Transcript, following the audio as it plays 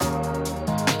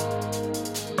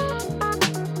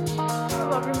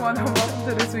everyone, and welcome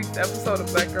to this week's episode of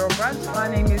Black Girl Brunch. My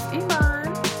name is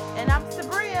Iman. And I'm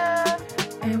Sabria.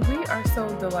 And we are so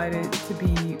delighted to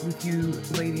be with you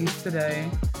ladies today.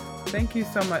 Thank you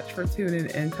so much for tuning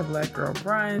into Black Girl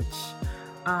Brunch.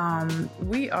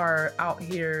 We are out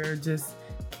here just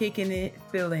kicking it,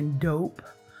 feeling dope,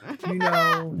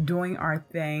 doing our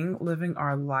thing, living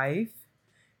our life,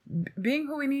 being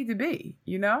who we need to be,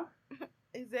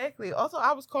 Exactly. Also,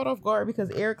 I was caught off guard because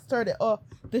Eric started off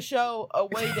the show a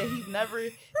way that he never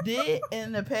did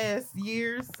in the past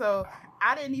years. So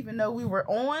I didn't even know we were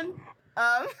on.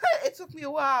 It took me a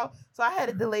while, so I had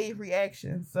a delayed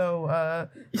reaction. So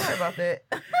sorry about that.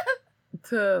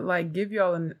 To give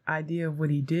y'all an idea of what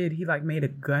he did, he made a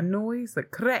gun noise,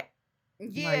 crack.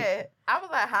 Yeah, I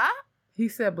was like, huh? He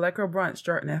said Black Girl Brunch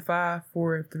starting at 5,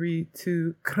 4, 3,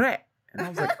 2, crack. And I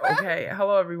was like, okay,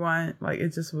 hello everyone.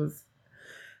 It just was.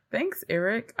 Thanks,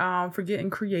 Eric, for getting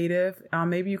creative.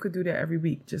 Maybe you could do that every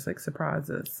week, just surprise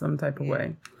us some type of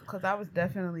way. Because I was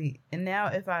definitely, and now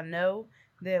if I know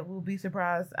that we'll be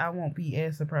surprised, I won't be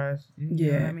as surprised.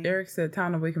 You know what I mean? Eric said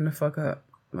time to wake him the fuck up.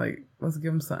 Let's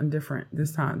give him something different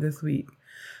this week.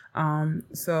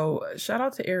 So shout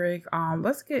out to Eric.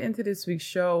 Let's get into this week's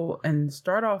show and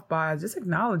start off by just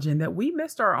acknowledging that we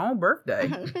missed our own birthday.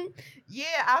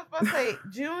 Yeah, I was about to say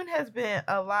June has been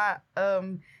a lot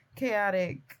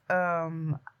chaotic,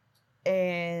 and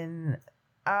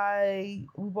we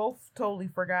both totally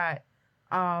forgot,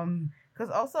 because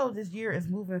also this year is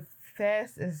moving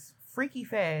fast, is freaky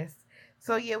fast.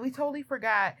 So yeah, we totally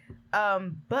forgot,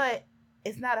 but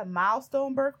it's not a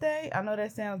milestone birthday. I know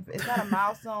it's not a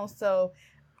milestone. So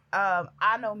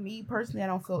I know me personally, I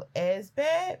don't feel as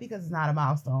bad because it's not a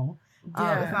milestone. It's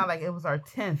not like it was our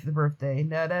 10th birthday.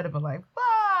 No, that'd have been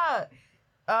fuck.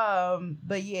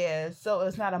 But yeah, so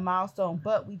it's not a milestone,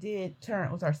 but we did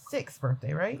it was our 6th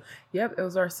birthday, right? Yep, it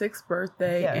was our 6th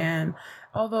birthday. Yeah. And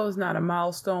although it's not a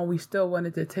milestone, we still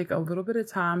wanted to take a little bit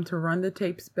of time to run the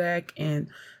tapes back and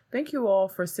thank you all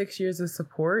for 6 years of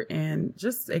support, and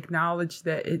just acknowledge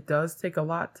that it does take a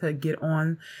lot to get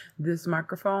on this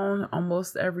microphone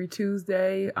almost every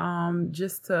Tuesday,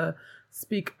 just to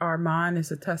speak our mind.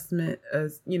 Is a testament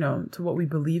to what we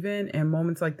believe in, and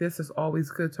moments like this is always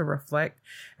good to reflect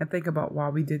and think about why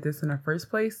we did this in the first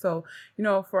place. So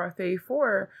for our Fave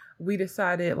 4, we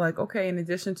decided okay, in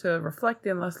addition to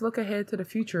reflecting, let's look ahead to the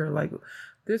future.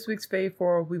 This week's Fave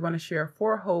 4, we want to share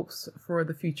 4 hopes for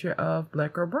the future of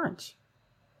Black Girl Brunch.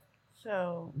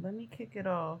 So let me kick it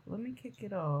off.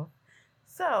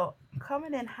 So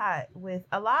coming in hot with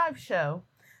a live show,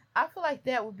 I feel like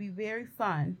that would be very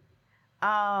fun.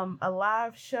 A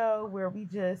live show where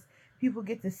people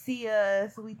get to see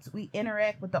us. We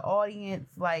interact with the audience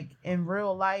in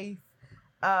real life.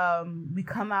 We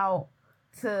come out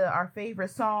to our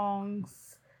favorite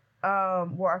songs.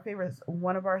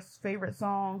 One of our favorite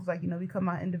songs. We come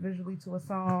out individually to a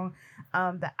song.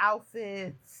 The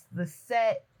outfits, the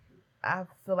set. I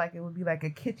feel like it would be a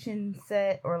kitchen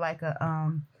set or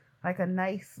a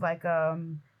nice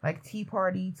tea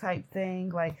party type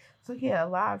thing. So yeah, a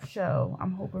live show.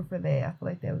 I'm hoping for that. I feel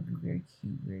like that would be very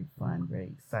cute, very fun, very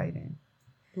exciting.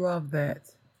 Love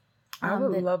that. I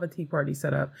would love a tea party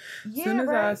setup. Yeah, as soon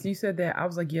as you said that, I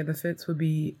was like, yeah, the fits would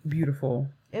be beautiful.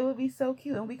 It would be so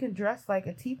cute, and we can dress like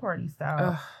a tea party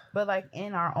style, but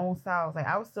in our own styles.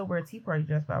 I would still wear a tea party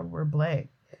dress, but I would wear black.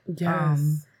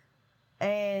 Yes.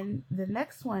 And the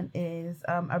next one is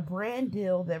a brand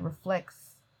deal that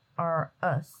reflects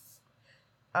us.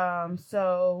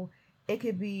 So it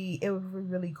would be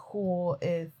really cool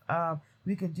if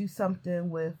we could do something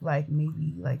with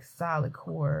maybe solid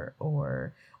core,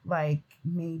 or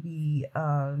maybe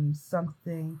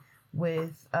something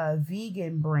with a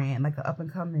vegan brand, an up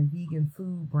and coming vegan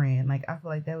food brand. I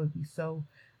feel like that would be so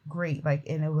great.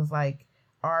 And it was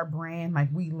our brand,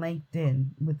 we linked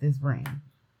in with this brand.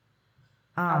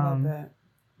 I love that.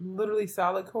 Literally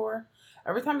solid core.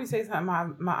 Every time you say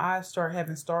something, my eyes start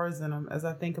having stars in them as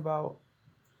I think about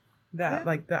that.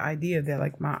 Yeah. The idea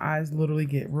that my eyes literally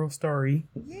get real starry.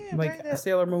 Yeah, right,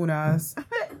 Sailor Moon eyes.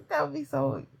 That would be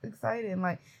so exciting.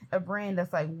 A brand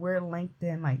that's we're linked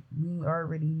in. We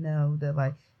already know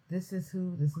that this is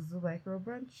the Black Girl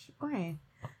Brunch brand.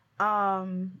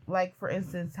 For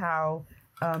instance, how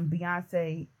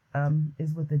Beyonce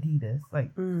is with Adidas,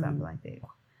 something like that.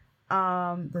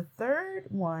 The third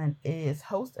one is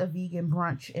host a vegan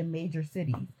brunch in major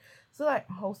cities. So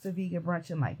host a vegan brunch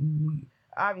in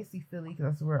obviously Philly, because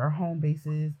that's where our home base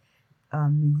is.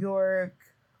 New York,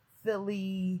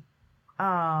 Philly.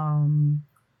 Let's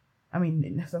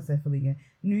not say Philly again.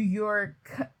 New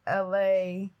York,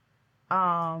 LA.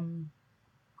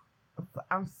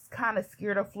 I'm kind of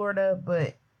scared of Florida,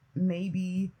 but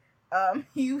maybe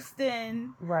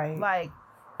Houston, right? Like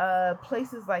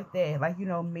places like that, like, you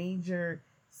know, major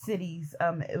cities.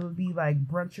 It would be like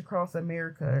Brunch Across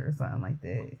America or something like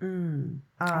that.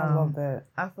 I love that.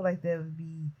 I feel like that would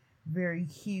be very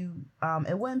cute.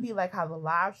 It wouldn't be like how the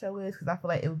live show is, because I feel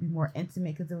like it would be more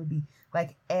intimate, because it would be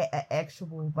like at an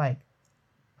actual like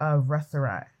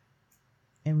restaurant,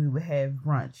 and we would have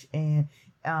brunch, and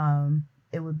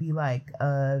it would be like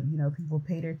you know, people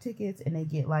pay their tickets and they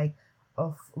get like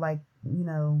you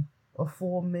know, a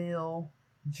full meal,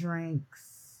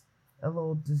 drinks, a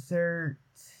little dessert,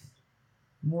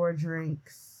 more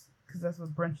drinks, because that's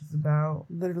what brunch is about.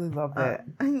 Literally love that.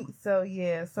 So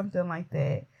yeah, something like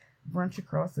that. Brunch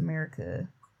Across America.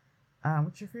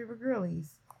 What's your favorite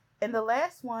girlies? And the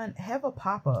last one, have a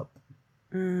pop-up.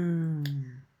 Again,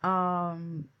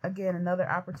 another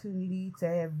opportunity to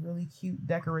have really cute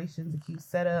decorations, a cute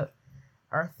setup.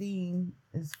 Our theme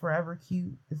is forever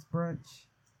cute. It's brunch.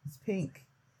 It's pink.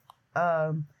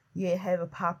 Yeah, have a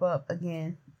pop-up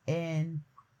again in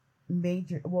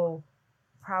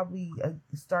probably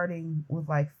starting with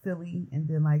like Philly, and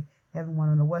then like having one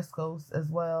on the West Coast as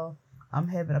well. I'm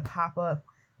having a pop-up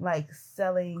like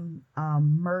selling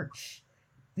merch,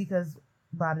 because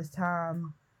by this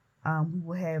time we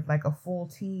will have like a full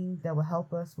team that will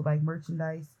help us with like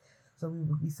merchandise. So we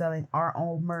would be selling our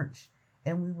own merch,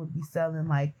 and we would be selling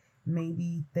like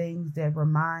maybe things that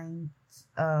remind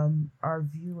our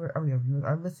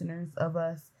listeners of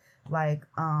us. Like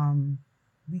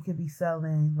we could be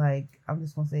selling, like, I'm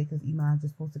just gonna say, because Iman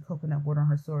just posted coconut water on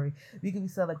her story. We could be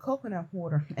selling coconut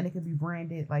water, and it could be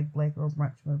branded like Black Girl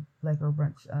Brunch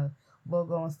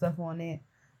logo and stuff on it.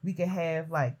 We could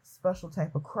have like special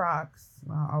type of Crocs.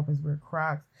 I always wear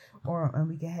Crocs. And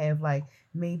we could have like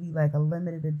maybe like a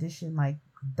limited edition like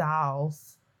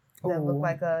dolls that look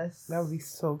like us. That would be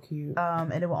so cute.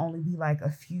 And it will only be like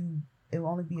a few. It will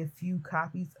only be a few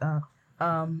copies of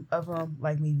them,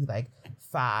 like maybe like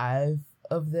 5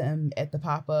 of them at the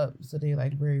pop-up. So they're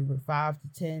like very 5 to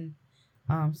 10.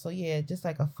 So yeah, just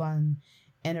like a fun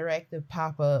interactive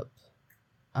pop-up.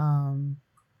 And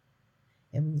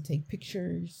we would take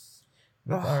pictures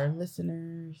with our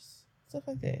listeners, stuff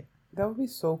like that. That would be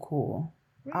so cool.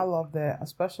 Right. I love that,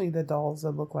 especially the dolls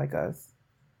that look like us.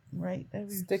 Right.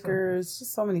 Stickers,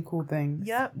 just so many cool things.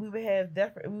 Yep, we would have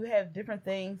different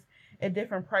things at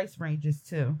different price ranges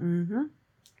too.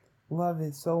 Love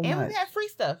it so much. And we have free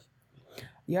stuff.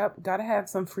 Yep, gotta have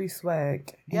some free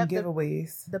swag and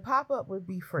giveaways. The pop-up would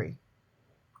be free.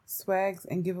 Swags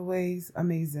and giveaways,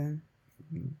 amazing.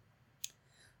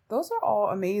 Those are all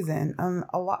amazing.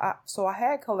 A lot. So I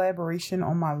had collaboration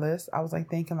on my list. I was like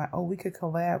thinking like, oh, we could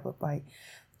collab with like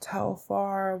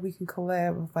Telfar. We can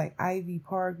collab with like Ivy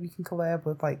Park. We can collab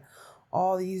with like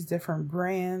all these different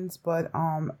brands. But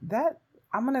that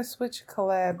I'm gonna switch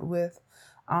collab with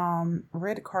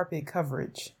red carpet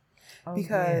coverage,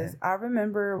 because I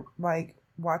remember like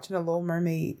watching a Little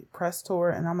Mermaid press tour,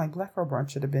 and I'm like, Black Girl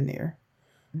Brunch should have been there.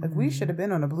 Like, we should have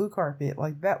been on the blue carpet.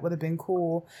 Like, that would have been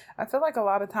cool. I feel like a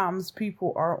lot of times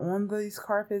people are on these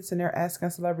carpets and they're asking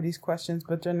celebrities questions,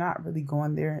 but they're not really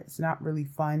going there. It's not really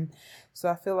fun. So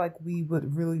I feel like we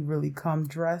would really, really come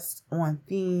dressed on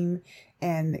theme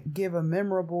and give a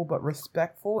memorable but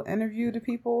respectful interview to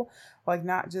people. Like,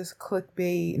 not just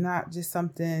clickbait, not just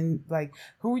something like,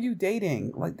 who are you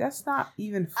dating? Like, that's not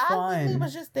even fun. I literally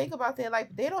was just thinking about that.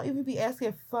 Like, they don't even be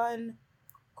asking fun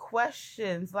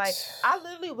questions. Like, I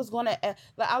literally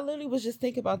was just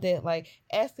thinking about that, like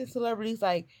asking celebrities,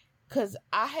 like, because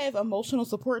I have emotional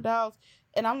support dolls,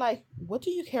 and I'm like, what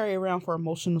do you carry around for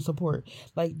emotional support?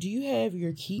 Like, do you have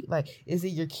your key? Like, is it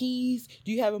your keys?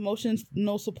 Do you have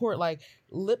emotional support, like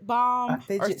lip balm, a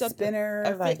fidget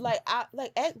spinner? Why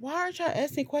aren't y'all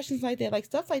asking questions like that? Like,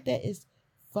 stuff like that is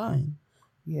fun.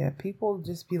 Yeah, people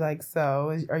just be like,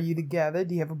 so are you together?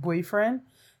 Do you have a boyfriend?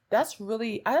 That's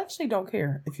really, I actually don't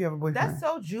care if you have a boyfriend. That's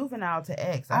so juvenile to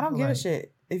ask. I don't give a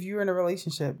shit if you're in a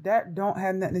relationship. That don't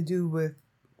have nothing to do with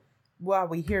why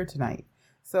we here tonight.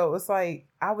 So it's like,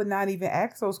 I would not even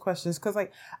ask those questions, because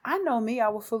like, I know me, I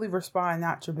will fully respond,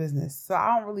 not your business. So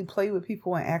I don't really play with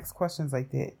people and ask questions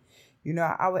like that. You know,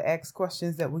 I would ask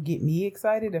questions that would get me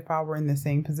excited if I were in the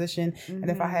same position, and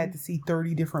if I had to see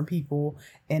 30 different people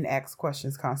and ask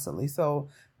questions constantly. So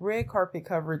red carpet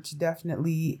coverage,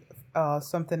 definitely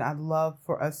something I'd love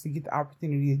for us to get the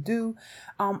opportunity to do.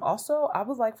 Also, I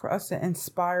would like for us to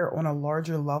inspire on a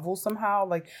larger level somehow.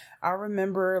 Like, I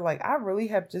remember, like, I really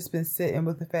have just been sitting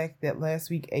with the fact that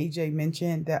last week AJ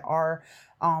mentioned that our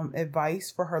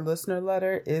advice for her listener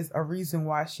letter is a reason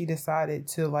why she decided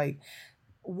to, like,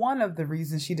 one of the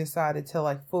reasons she decided to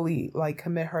like fully like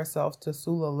commit herself to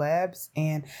Sula Labs.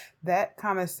 And that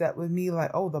kind of set with me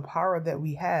like, oh, the power that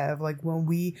we have, like when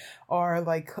we are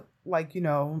like, you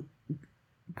know,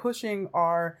 pushing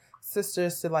our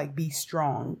sisters to like be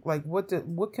strong, like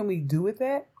what can we do with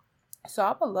that? So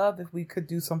I would love if we could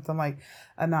do something like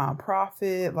a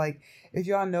nonprofit. Like if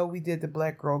y'all know, we did the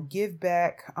Black Girl Give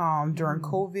Back during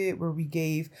COVID, where we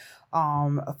gave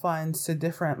funds to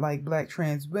different like Black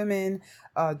trans women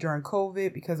during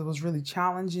COVID, because it was really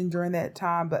challenging during that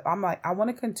time. But I'm like, I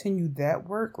want to continue that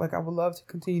work. Like I would love to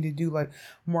continue to do like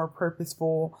more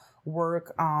purposeful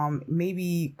work,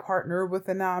 maybe partner with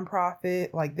a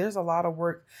nonprofit. Like there's a lot of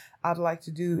work I'd like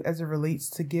to do as it relates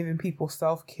to giving people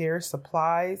self-care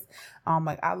supplies.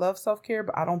 Like I love self-care,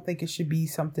 but I don't think it should be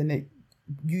something that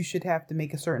you should have to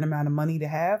make a certain amount of money to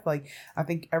have. Like I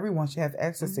think everyone should have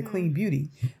access to clean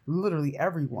beauty. Literally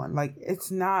everyone. Like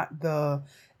it's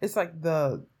like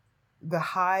the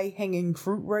high hanging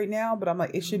fruit right now, but I'm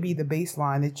like, it should be the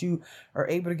baseline that you are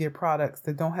able to get products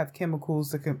that don't have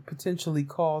chemicals that can potentially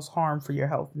cause harm for your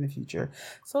health in the future.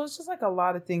 So it's just like a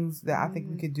lot of things that I think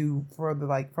we could do for the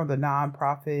like from the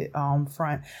nonprofit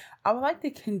front. I would like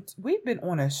to we've been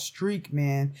on a streak,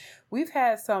 man. We've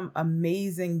had some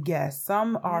amazing guests.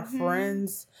 Some are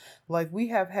friends. Like we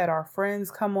have had our friends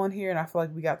come on here and I feel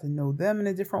like we got to know them in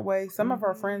a different way. Some of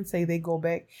our friends say they go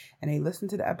back and they listen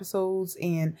to the episodes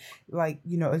and like,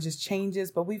 you know, it just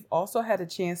changes. But we've also had a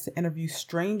chance to interview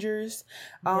strangers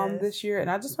this year. And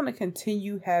I just want to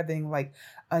continue having like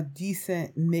a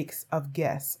decent mix of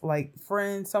guests, like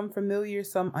friends, some familiar,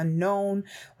 some unknown.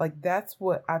 Like that's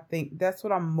what I think, that's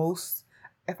what I'm most,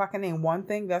 if I can name one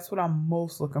thing, that's what I'm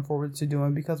most looking forward to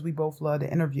doing, because we both love to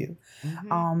interview.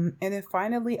 And then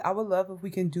finally, I would love if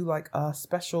we can do like a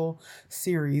special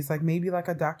series, like maybe like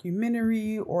a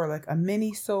documentary or like a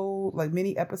mini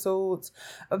episodes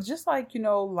of just like, you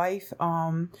know, life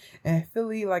in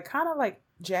Philly, like kind of like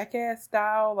Jackass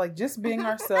style, like just being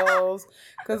ourselves,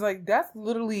 because like that's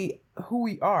literally who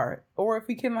we are. Or if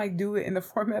we can like do it in the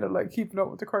format of like Keeping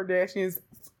Up with the Kardashians,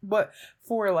 but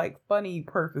for like funny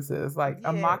purposes, like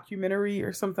a mockumentary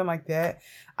or something like that,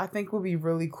 I think would be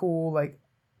really cool. Like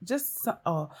just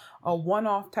a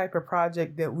one-off type of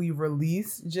project that we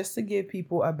release just to give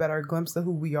people a better glimpse of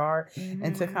who we are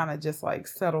and to kind of just like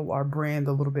settle our brand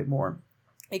a little bit more.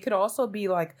 It could also be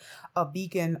like a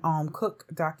vegan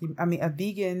a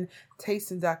vegan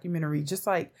tasting documentary, just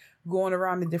like going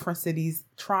around the different cities,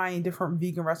 trying different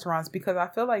vegan restaurants, because I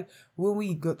feel like when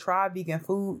we go try vegan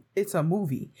food, it's a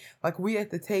movie. Like we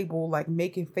at the table, like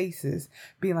making faces,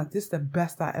 being like, this is the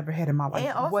best I ever had in my life.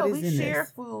 And also what is we in share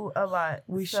this? food a lot.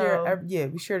 We share,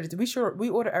 we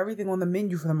order everything on the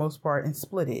menu for the most part and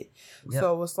split it. Yep.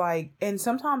 So it's like, and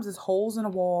sometimes it's holes in the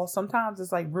wall. Sometimes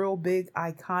it's like real big,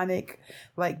 iconic,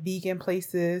 like vegan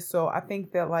places. So I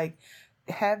think that like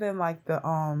having like the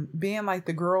being like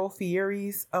the girl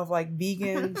fieries of like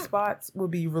vegan spots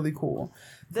would be really cool.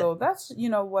 So that's, you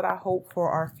know, what I hope for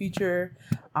our future.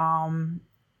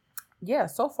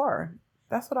 So far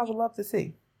that's what I would love to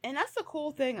see. And that's the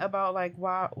cool thing about like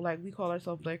why like we call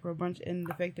ourselves Black Girl Brunch, and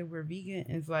the fact that we're vegan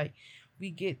is like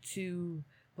we get to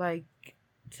like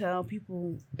tell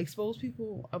people, expose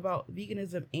people about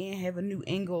veganism and have a new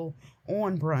angle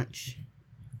on brunch.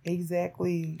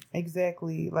 Exactly.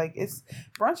 Like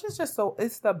brunch is just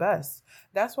it's the best.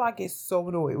 That's why I get so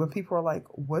annoyed when people are like,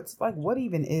 what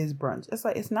even is brunch? It's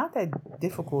like, it's not that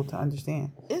difficult to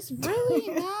understand. It's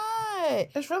really not.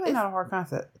 It's not a hard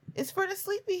concept. It's for the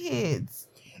sleepyheads.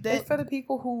 It's for the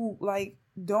people who like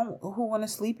who want to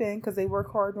sleep in because they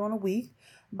work hard during the week,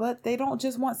 but they don't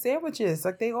just want sandwiches.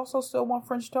 Like they also still want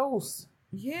French toast.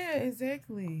 Yeah,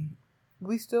 exactly.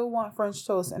 We still want French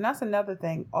toast. And that's another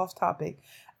thing, off topic.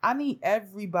 I need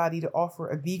everybody to offer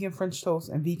a vegan French toast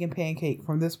and vegan pancake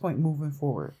from this point moving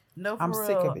forward. No, for I'm real.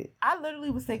 sick of it. I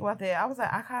literally was thinking about that. I was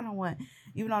like, I kind of want,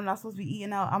 even though I'm not supposed to be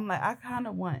eating out, I'm like, I kind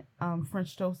of want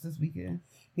French toast this weekend.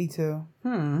 Me too.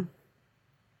 I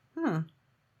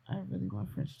really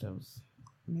want French toast.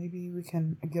 Maybe we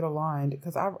can get aligned,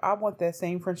 because I want that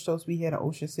same French toast we had in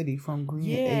Ocean City from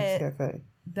Green Eggs Cafe.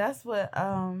 That's what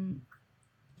that's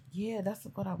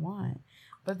what I want.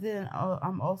 But then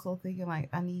I'm also thinking like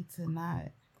I need to not.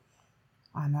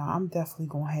 I know, I'm definitely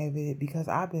gonna have it because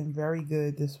I've been very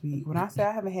good this week. When I say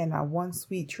I haven't had not one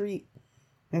sweet treat,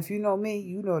 and if you know me,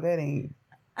 you know that ain't.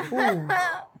 Ooh,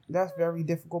 that's very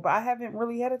difficult. But I haven't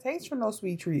really had a taste for no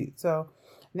sweet treat. So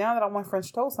now that I want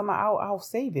French toast, I'll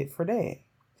save it for that.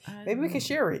 Maybe we can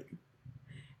share it.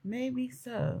 Maybe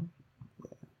so.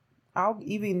 I'll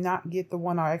even not get the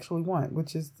one I actually want,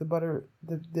 which is the butter,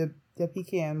 the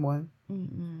pecan one.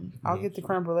 I'll get the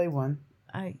creme brulee one.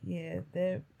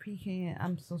 That pecan.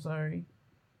 I'm so sorry.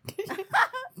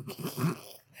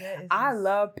 I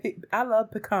love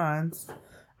pecans.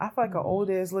 I feel like an old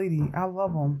ass lady. I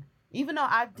love them. Even though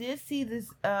I did see this,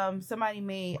 somebody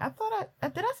made. Did I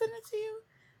send it to you?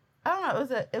 I don't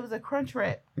know. It was a crunch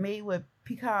wrap made with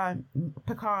pecan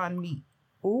meat.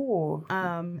 Ooh.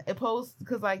 It posed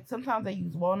because like sometimes they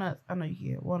use walnuts. I know you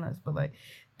hear walnuts, but like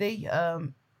they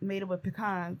made it with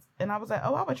pecans, and I was like,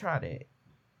 oh, I would try that.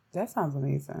 That sounds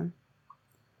amazing.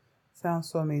 Sounds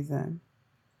so amazing.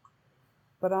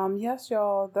 But yes,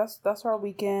 y'all, that's our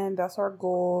weekend. That's our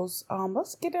goals.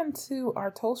 Let's get into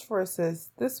our toast for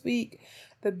assist. This week,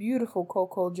 the beautiful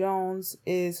Coco Jones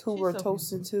is who we're so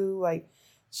toasting to. Like,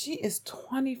 she is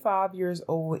 25 years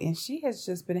old and she has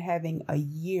just been having a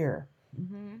year.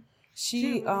 Mm-hmm.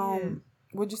 She really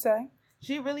what'd you say?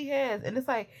 She really has, and it's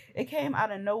like it came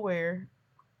out of nowhere.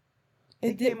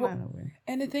 It came out of nowhere.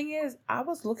 And the thing is, I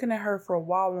was looking at her for a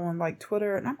while on like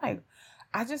Twitter, and I'm like,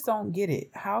 I just don't get it.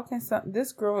 How can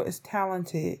this girl is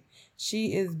talented.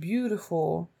 She is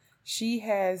beautiful. She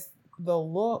has the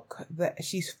look that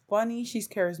she's funny. She's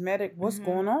charismatic. What's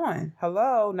going on?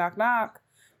 Hello, knock, knock.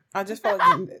 I just felt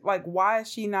like why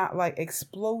is she not like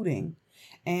exploding?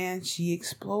 And she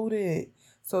exploded.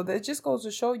 So that just goes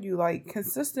to show you like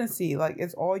consistency, like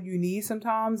it's all you need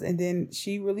sometimes. And then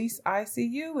she released I See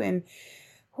You, and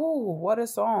what a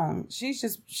song.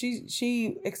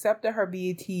 She accepted her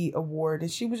BET award,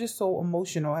 and she was just so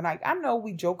emotional. And I know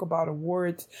we joke about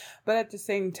awards, but at the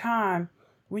same time,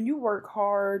 when you work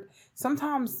hard,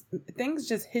 sometimes things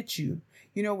just hit you.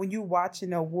 You know, when you're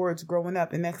watching the awards growing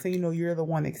up, and next thing you know, you're the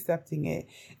one accepting it.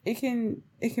 It can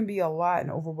be a lot and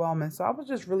overwhelming. So I was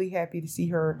just really happy to see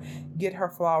her get her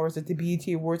flowers at the BET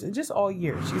Awards, and just all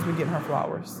year she's been getting her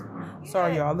flowers.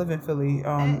 Sorry, y'all, I live in Philly.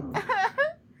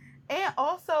 And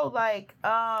also, like,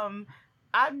 I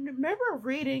remember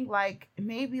reading, like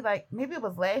maybe it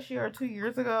was last year or 2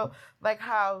 years ago, like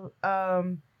how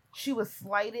she was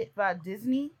slighted by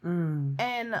Disney,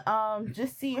 and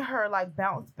just seeing her like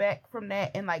bounce back from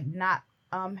that and like not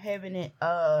having it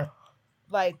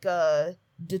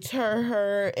deter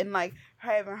her, and like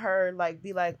having her like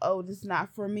be like, oh, this is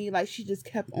not for me. Like she just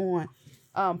kept on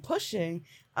pushing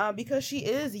because she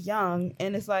is young,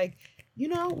 and it's like, you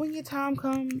know, when your time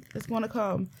comes, it's gonna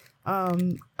come.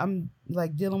 I'm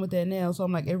like dealing with that now, so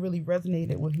I'm like, it really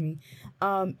resonated with me.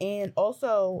 And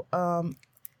also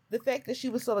the fact that she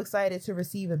was so excited to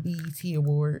receive a BET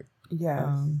award. Yes.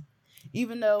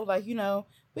 Even though, like, you know,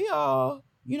 we all,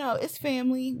 you know, it's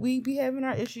family. We be having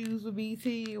our issues with BET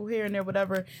here and there,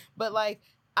 whatever. But, like,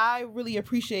 I really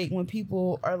appreciate when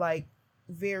people are, like,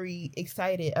 very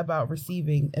excited about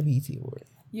receiving a BET award.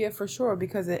 Yeah, for sure,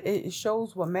 because it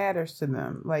shows what matters to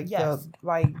them. Like, yes.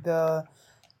 the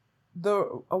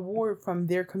award from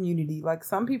their community. Like,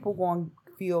 some people going to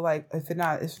feel like if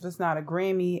it's not a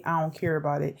Grammy, I don't care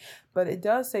about it. But it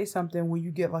does say something when you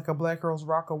get like a Black Girls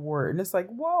Rock award, and it's like,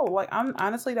 whoa, like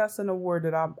honestly, that's an award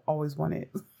that I've always wanted.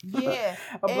 Yeah.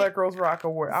 A Black Girls Rock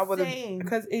award. I would have,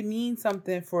 because it means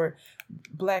something for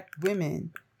Black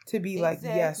women to be like,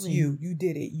 yes, you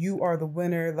did it. You are the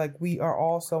winner. Like, we are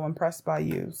all so impressed by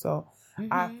you. So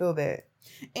I feel that.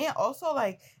 And also,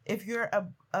 like, if you're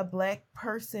a Black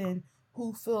person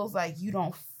who feels like you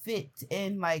don't fit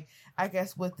in, like, I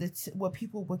guess what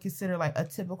people would consider like a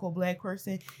typical Black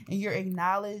person, and you're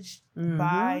acknowledged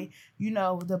by, you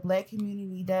know, the Black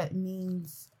community, that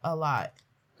means a lot.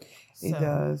 It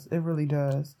does. It really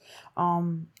does.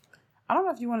 I don't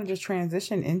know if you want to just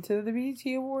transition into the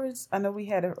BET Awards. I know we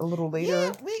had it a little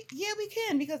later. Yeah, we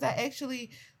can, because that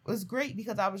actually was great,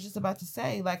 because I was just about to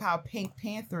say like how Pink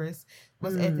Panthers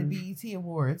was at the BET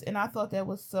Awards, and I thought that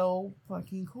was so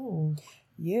fucking cool.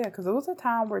 Yeah, because it was a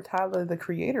time where Tyler, the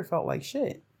Creator, felt like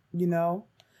shit, you know,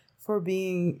 for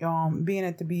being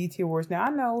at the BET Awards. Now, I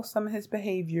know some of his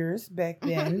behaviors back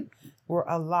then were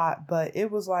a lot, but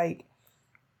it was like,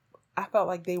 I felt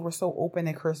like they were so open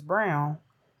to Chris Brown,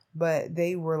 but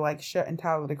they were like shutting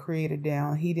Tyler, the Creator,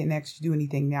 down. He didn't actually do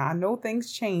anything. Now, I know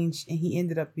things changed and he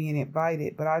ended up being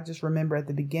invited, but I just remember at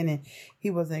the beginning,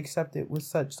 he wasn't accepted with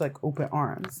such like open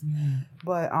arms.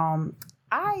 But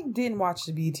I didn't watch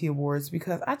the BET Awards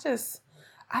because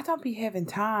I don't be having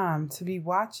time to be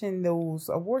watching those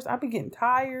awards. I be getting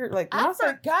tired. Like, I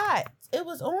forgot it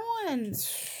was on.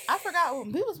 I forgot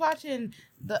when we was watching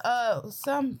the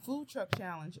some food truck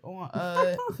challenge on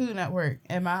Food Network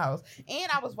at my house, and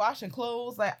I was washing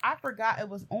clothes. Like, I forgot it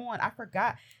was on. I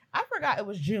forgot it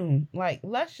was June. Like,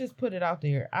 let's just put it out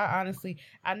there. I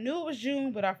knew it was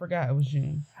June, but I forgot it was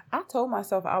June. I told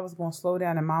myself I was going to slow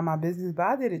down and mind my business, but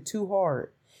I did it too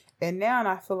hard. And now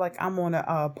I feel like I'm on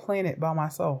a planet by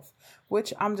myself,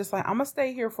 which I'm just like, I'm going to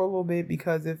stay here for a little bit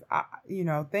because if I,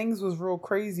 things was real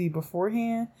crazy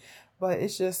beforehand, but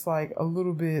it's just like a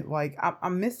little bit like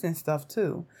I'm missing stuff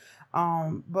too.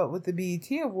 But with the BET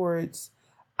Awards,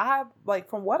 I like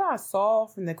from what I saw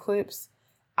from the clips,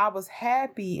 I was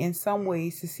happy in some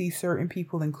ways to see certain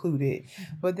people included.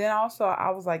 But then also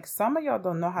I was like, some of y'all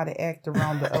don't know how to act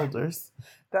around the elders.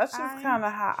 That's just kind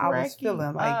of how I was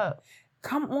feeling. Like,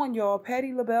 come on, y'all.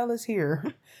 Patti LaBelle is here.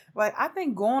 Like, I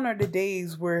think gone are the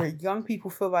days where young people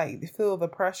feel the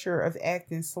pressure of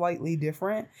acting slightly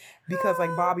different because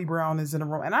like Bobby Brown is in the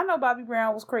room. And I know Bobby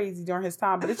Brown was crazy during his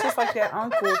time, but it's just like that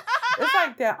uncle. It's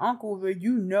like that uncle where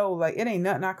like it ain't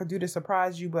nothing I could do to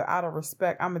surprise you, but out of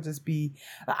respect, I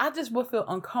just would feel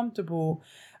uncomfortable.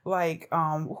 Like,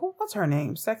 what's her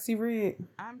name? Sexy Red.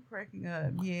 I'm cracking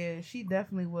up. Yeah, she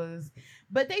definitely was.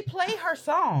 But they played her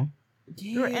song.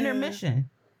 Your intermission.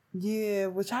 Yeah,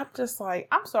 which I'm just like,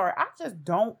 I'm sorry, I just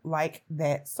don't like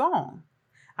that song.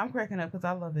 I'm cracking up because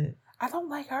I love it. I don't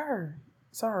like her.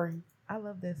 Sorry. I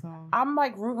love that song. I'm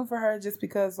like rooting for her just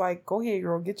because, like, go ahead,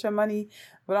 girl, get your money.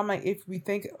 But I'm like, if we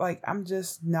think, like, I'm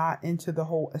just not into the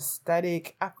whole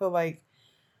aesthetic. I feel like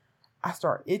I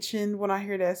start itching when I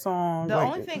hear that song. The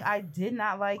only thing I did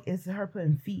not like is her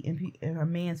putting feet in her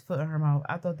man's foot in her mouth.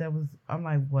 I thought that was, I'm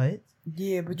like, what?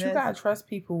 Yeah, but you gotta trust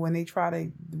people when they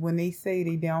say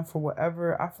they down for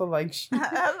whatever. I feel like she's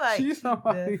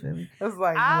definitely. It's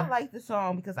like I like the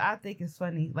song because I think it's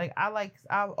funny. Like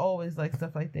I always like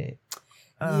stuff like that.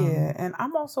 Yeah, and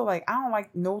I'm also like, I don't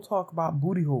like no talk about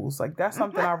booty holes. Like that's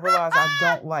something I realize I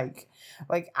don't like.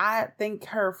 Like I thank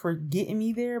her for getting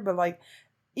me there, but like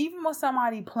even when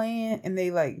somebody playing and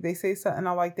they say something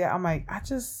I like that, I'm like, I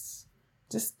just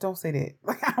don't say that.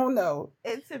 Like, I don't know.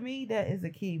 And to me, that is a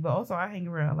key. But also, I hang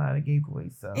around a lot of gay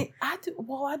boys, so I do.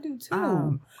 Well, I do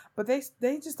too. But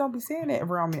they just don't be saying that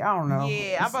around me. I don't know.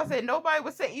 Yeah, I'm about to say nobody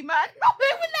would say Iman. No,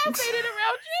 they would not say that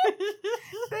around you.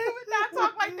 They would not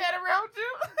talk like that around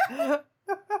you.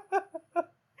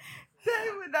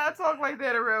 They would not talk like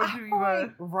that around you,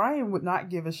 Iman. Ryan would not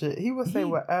give a shit. He would say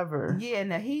whatever. Yeah,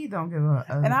 no, he don't give a.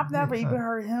 And I've never even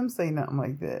heard him say nothing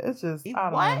like that. It's just I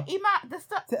don't know. Iman, the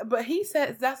stuff. But he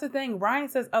says that's the thing. Ryan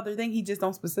says other thing. He just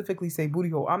don't specifically say booty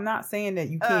hole. I'm not saying that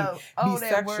you can't be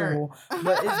sexual,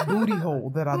 but it's booty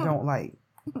hole that I don't like.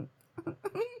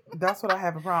 That's what I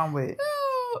have a problem with.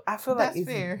 I feel like that's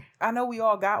fair. I know we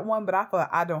all got one, but I feel like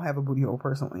I don't have a booty hole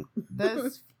personally.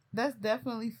 That's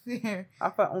definitely fair. I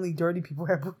thought only dirty people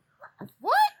have.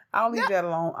 What? I'll leave that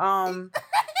alone. What?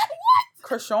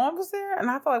 Krishan was there,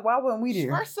 and I felt like, why wasn't we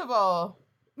there? First of all,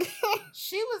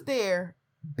 she was there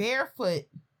barefoot,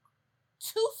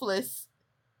 toothless,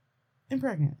 and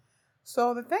pregnant.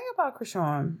 So the thing about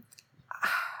Krishan,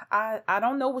 I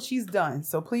don't know what she's done.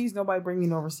 So please, nobody bring me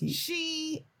no receipts.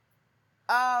 She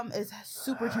is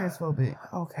super transphobic.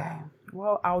 Okay.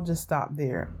 Well, I'll just stop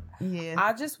there. Yeah.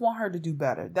 I just want her to do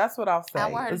better. That's what I'll say. I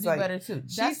want her to do better too.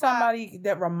 She's somebody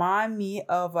that remind me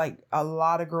of like a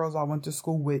lot of girls I went to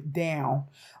school with down.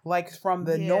 Like from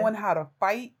the knowing how to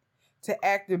fight to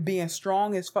active being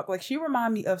strong as fuck. Like she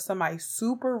remind me of somebody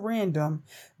super random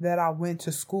that I went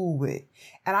to school with.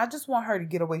 And I just want her to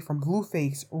get away from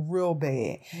Blueface real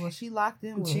bad. Well, she locked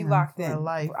in with She him locked for in.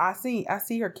 life. I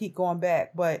see her keep going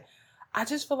back, but I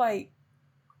just feel like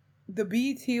the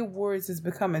BET Awards is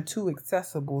becoming too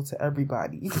accessible to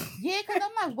everybody. Yeah, because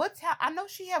I'm like, I know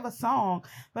she have a song,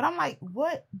 but I'm like,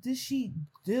 what does she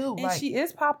do? And she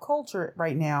is pop culture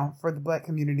right now for the black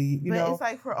community, you know. But it's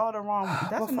like for all the wrong.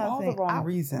 That's another thing. The wrong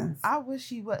reasons. I wish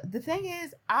she would. The thing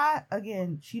is,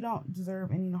 she don't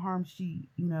deserve any harm.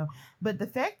 But the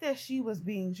fact that she was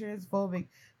being transphobic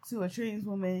to a trans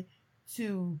woman,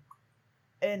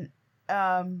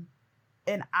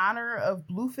 in honor of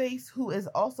Blueface, who is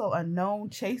also a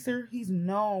known chaser. He's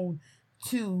known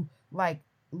to like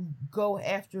go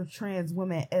after trans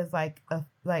women as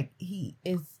he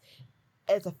is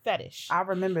as a fetish. I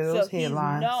remember those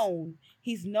headlines.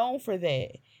 He's known for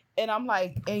that. And I'm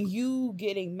like, and you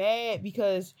getting mad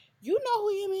because you know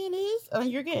who your man is and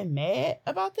you're getting mad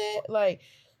about that? Like,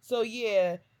 so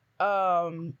yeah,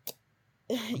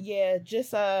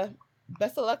 just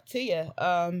best of luck to you.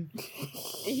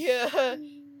 Yeah.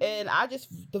 And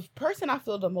the person I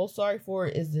feel the most sorry for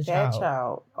is the child. That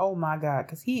child. Oh my God.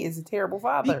 Because he is a terrible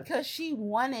father. Because she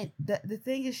wanted, the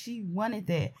thing is she wanted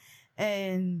that.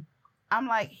 And I'm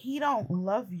like, he don't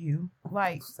love you.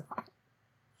 Like,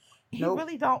 he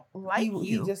really don't like you.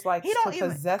 He just likes to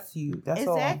possess you. That's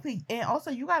all. Exactly. And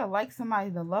also, you got to like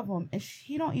somebody to love him. And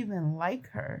he don't even like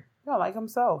her. He don't like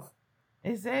himself.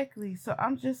 Exactly. So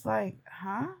I'm just like,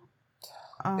 huh?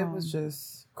 It was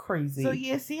just crazy. So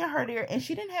yeah, seeing her there, and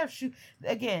she didn't have shoes.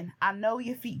 Again, I know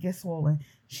your feet get swollen.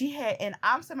 She had, and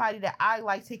I'm somebody that I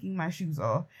like taking my shoes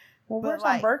off. Well, where's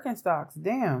my Birkenstocks?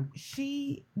 Damn.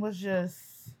 She was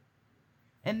just,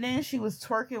 and then she was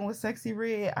twerking with Sexy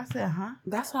Red. I said, huh?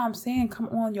 That's what I'm saying. Come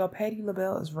on, y'all. Patti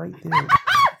LaBelle is right there.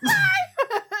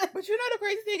 But you know the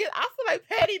crazy thing is, I feel like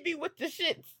Patti be with the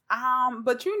shits.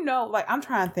 But you know, like, I'm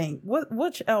trying to think,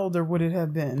 which elder would it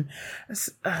have been?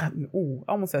 I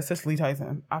almost said Cicely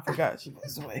Tyson. I forgot she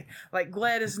passed away. Like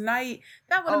Gladys Knight,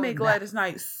 that would have made Gladys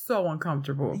Knight so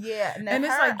uncomfortable. Yeah, and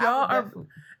it's like y'all are.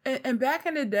 And back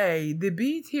in the day, the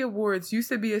BET Awards used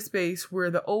to be a space where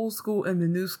the old school and the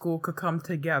new school could come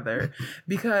together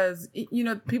because, you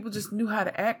know, people just knew how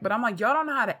to act. But I'm like, y'all don't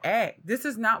know how to act. This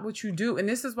is not what you do. And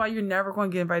this is why you're never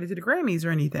going to get invited to the Grammys or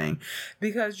anything,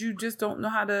 because you just don't know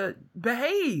how to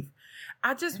behave.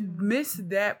 I just miss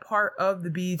that part of the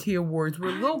BET Awards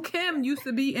where Lil' Kim used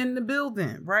to be in the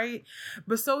building, right?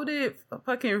 But so did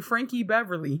fucking Frankie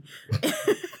Beverly.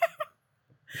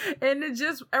 And it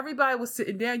just, everybody was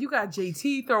sitting down. You got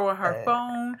JT throwing her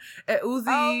phone at Uzi.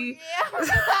 Oh, yeah.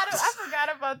 I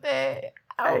forgot about that.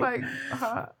 Oh, my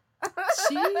God.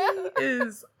 She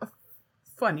is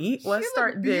funny. Let's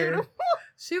start there.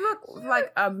 She looked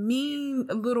like a mean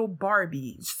little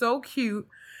Barbie. So cute.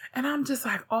 And I'm just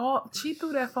like, she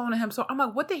threw that phone at him. So I'm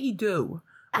like, what did he do?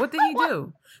 What did he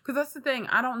do? Because that's the thing.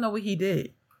 I don't know what he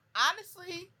did.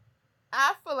 Honestly,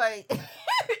 I feel like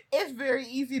it's very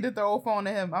easy to throw a phone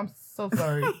at him. I'm so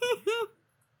sorry.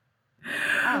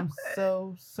 I'm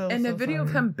so And the video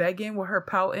of him begging with her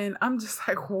pouting, I'm just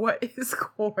like, what is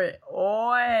going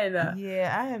on?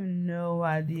 Yeah, I have no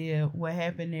idea what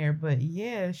happened there, but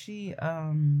yeah, she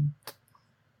threw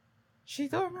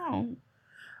it wrong.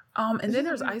 And then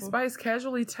there's Ice Spice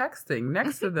casually texting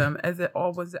next to them as it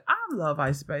all was. I love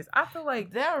Ice Spice. I feel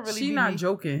like she's not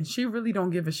joking. She really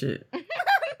don't give a shit.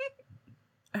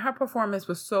 Her performance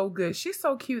was so good. She's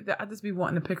so cute that I just be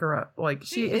wanting to pick her up. Like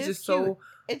she is just cute. So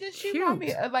she reminds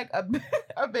me of like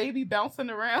a baby bouncing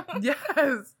around. Yes,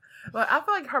 like I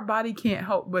feel like her body can't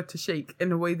help but to shake in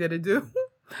the way that it do.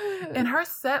 And her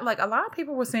set, like a lot of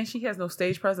people were saying she has no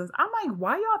stage presence. I'm like,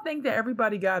 why y'all think that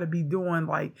everybody got to be doing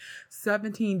like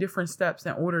 17 different steps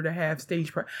in order to have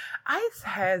stage presence? Ice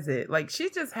has it. Like she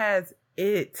just has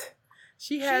it.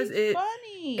 She's it.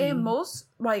 Funny. And most,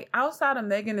 like, outside of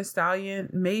Megan Thee Stallion,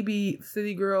 maybe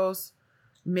City Girls,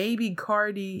 maybe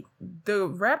Cardi, the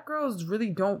rap girls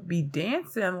really don't be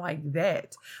dancing like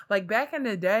that. Like, back in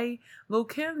the day, Lil'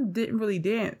 Kim didn't really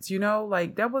dance, you know?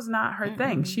 Like, that was not her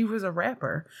thing. She was a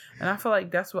rapper. And I feel like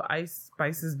that's what Ice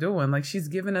Spice is doing. Like, she's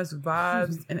giving us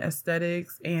vibes and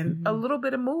aesthetics and a little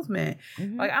bit of movement.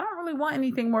 Like, I don't really want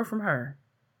anything more from her.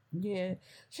 Yeah,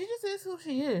 she just is who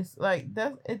she is. Like,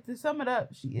 that's it. To sum it up,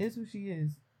 she is who she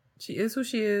is. She is who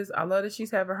she is. I love that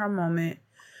she's having her moment.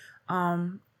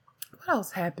 What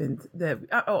else happened?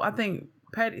 I think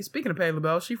Patti. Speaking of Patti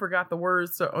LaBelle, she forgot the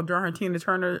words during her Tina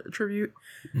Turner tribute.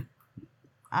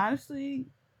 Honestly,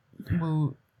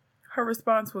 mood. Her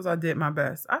response was, "I did my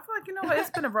best." I feel like, you know what? It's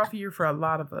been a rough year for a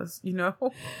lot of us. You know,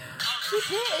 she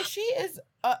did. She is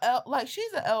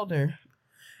she's an elder.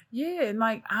 Yeah, and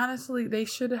like honestly, they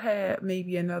should have had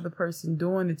maybe another person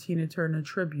doing the Tina Turner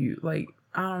tribute. Like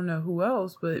I don't know who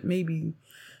else, but maybe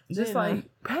just like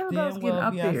Patti LaBelle's getting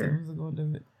up there.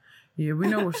 Yeah, we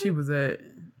know where she was at.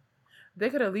 They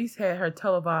could at least had her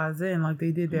televised in like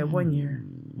they did that one year.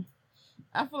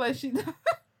 I feel like she.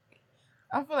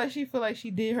 I feel like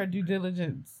she did her due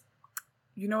diligence.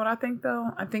 You know what I think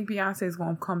though? I think Beyonce is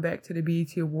going to come back to the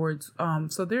BET Awards.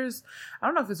 So there's, I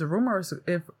don't know if it's a rumor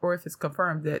or if it's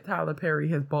confirmed that Tyler Perry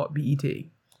has bought BET.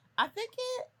 I think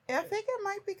it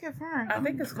might be confirmed. I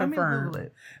think it's confirmed. Let me Google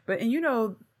it. But and you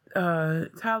know,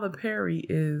 Tyler Perry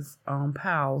is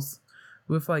pals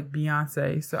with like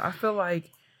Beyonce, so I feel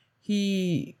like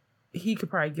he could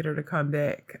probably get her to come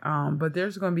back. But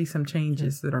there's going to be some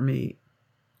changes that are made.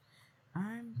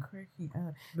 I'm cracking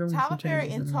up. Tyler Perry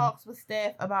in talks with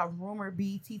staff about rumored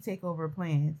BET takeover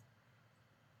plans.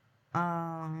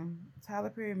 Tyler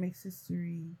Perry makes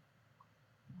history.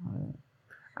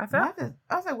 I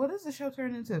was like, what does the show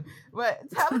turn into? But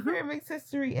Tyler Perry makes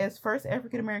history as first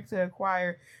African American to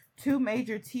acquire 2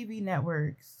 major TV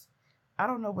networks. I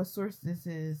don't know what source this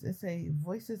is. It's a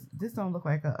Voices. This don't look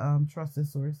like a trusted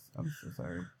source. I'm so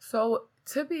sorry. So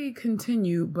to be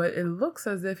continued, but it looks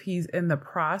as if he's in the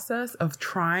process of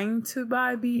trying to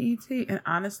buy BET. And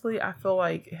honestly, I feel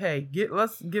like, hey,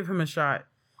 let's give him a shot.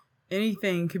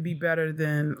 Anything could be better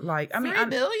than like $3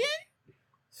 billion?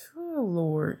 Oh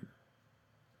Lord.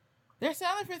 They're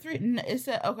selling for $3. It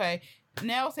said okay.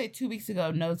 Now say 2 weeks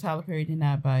ago, no, Tyler Perry did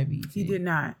not buy BET. He did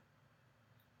not.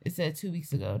 It said 2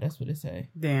 weeks ago. That's what it said.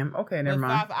 Damn. Okay, never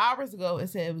mind. 5 hours ago, it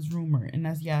said it was rumored, and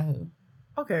that's Yahoo.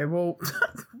 Okay, well,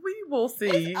 we will see.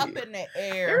 It's up in the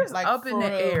air. It's like up in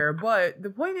the air. But the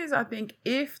point is, I think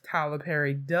if Tyler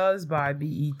Perry does buy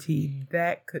BET,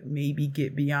 that could maybe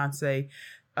get Beyonce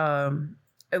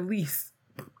at least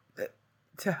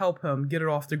to help him get it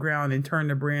off the ground and turn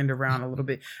the brand around a little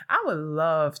bit. I would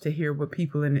love to hear what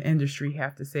people in the industry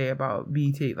have to say about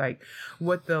BET, like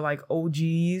what the like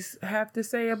OGs have to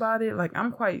say about it. Like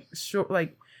I'm quite sure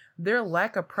like their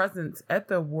lack of presence at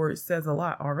the awards says a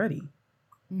lot already.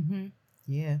 Mm-hmm.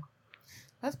 Yeah.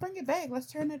 Let's bring it back.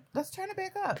 Let's turn it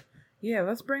back up. Yeah,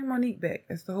 let's bring Monique back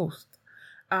as the host.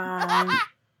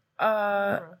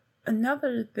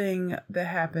 Another thing that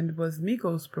happened was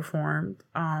Migos performed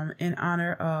in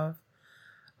honor of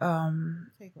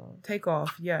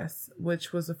Takeoff, yes,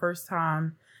 which was the first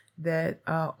time that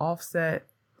Offset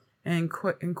and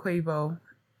Quavo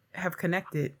have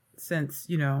connected since,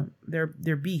 you know,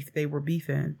 their beef. They were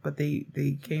beefing, but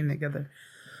they came together.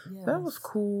 Yes. That was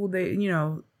cool. They, you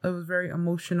know, it was very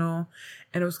emotional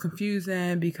and it was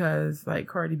confusing because like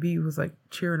Cardi B was like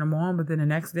cheering them on, but then the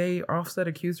next day Offset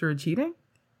accused her of cheating.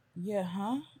 Yeah,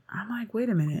 huh? I'm like, wait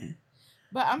a minute.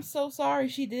 But I'm so sorry.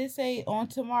 She did say on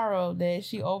Tomorrow that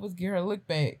she always get her look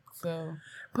back. So,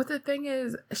 but the thing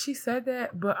is, she said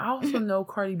that, but I also know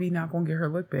Cardi B not gonna get her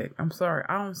look back. I'm sorry,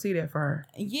 I don't see that for her.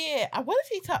 Yeah, what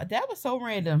did she talk? That was so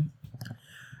random.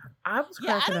 I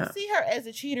don't see her as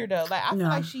a cheater though. Like I feel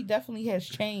like she definitely has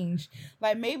changed.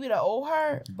 Like maybe the old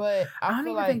her, but I don't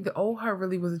even think the old her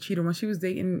really was a cheater when she was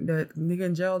dating the nigga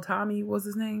in jail. Tommy was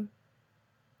his name.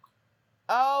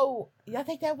 Oh, I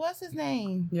think that was his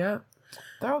name. Yep.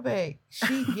 Throwback.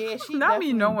 She not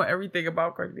me knowing everything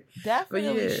about Cardi B.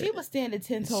 Definitely. Yeah. She was standing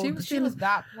 10 toes. She was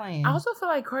not playing. I also feel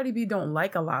like Cardi B don't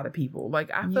like a lot of people.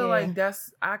 Like I feel like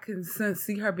I can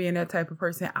see her being that type of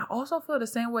person. I also feel the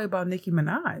same way about Nicki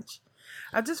Minaj.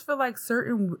 I just feel like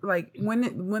certain like when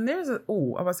there's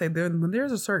when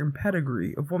there's a certain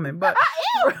pedigree of woman, but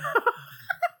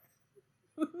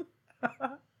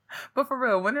but for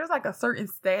real, when there's like a certain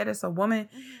status of woman,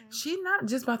 she's not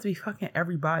just about to be fucking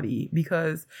everybody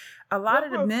because a lot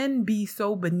of the men be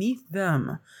so beneath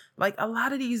them. Like a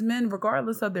lot of these men,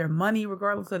 regardless of their money,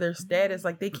 regardless of their status,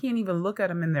 like they can't even look at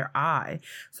them in their eye.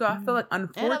 So I feel like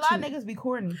unfortunately, and a lot of niggas be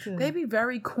corny too. They be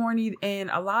very corny,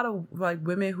 and a lot of like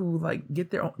women who like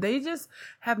get their own, they just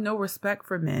have no respect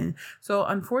for men. So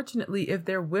unfortunately, if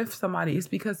they're with somebody, it's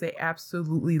because they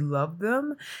absolutely love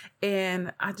them.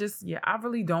 And I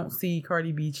really don't see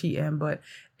Cardi B cheating, but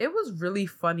it was really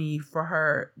funny for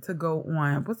her to go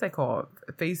on what's that called?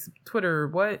 Twitter,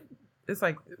 what? It's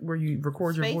like where you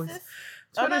record your voice.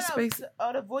 Twitter Spaces.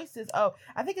 Oh, the voices. Oh,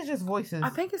 I think it's just voices. I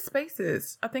think it's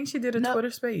Spaces. I think she did a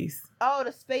Twitter Space. Oh,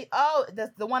 the space. Oh,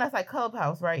 that's the one that's like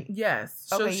Clubhouse, right? Yes.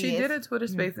 So she did a Twitter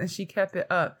Space and she kept it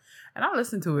up. And I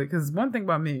listened to it because one thing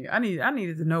about me, I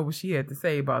needed to know what she had to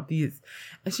say about these.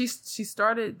 And she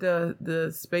started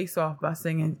the space off by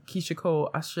singing Keisha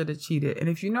Cole, I Should Have Cheated. And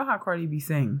if you know how Cardi B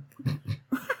sing,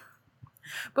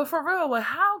 but for real, like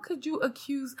how could you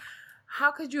accuse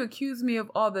me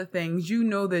of all the things you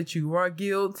know that you are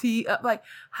guilty of? Like,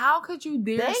 how could you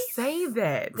dare say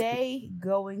that? They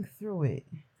going through it.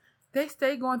 They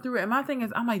stay going through it. And my thing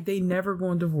is, I'm like, they never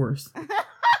going to divorce.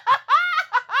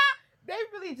 They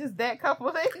really just that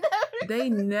couple. They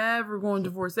never going to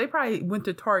divorce. They probably went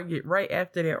to Target right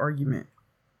after that argument.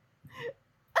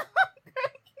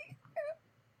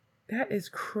 That is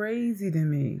crazy to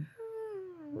me.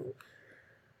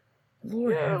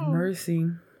 Lord have mercy.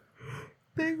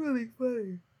 They really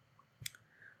funny.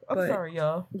 I'm sorry,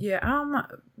 y'all. Yeah,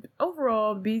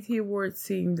 overall, BET Awards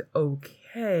seemed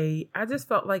okay. I just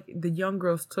felt like the young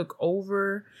girls took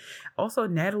over. Also,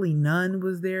 Natalie Nunn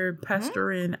was there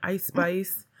pestering Ice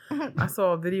Spice. I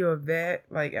saw a video of that.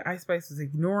 Like Ice Spice was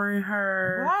ignoring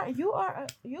her. Why? You are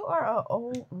a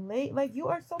old late. Like you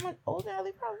are so much older than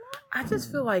Ali. I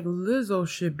just feel like Lizzo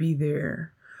should be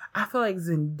there. I feel like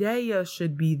Zendaya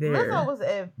should be there. Lizzo was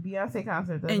at Beyonce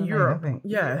concert in Europe. I think.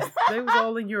 Yes, they was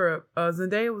all in Europe.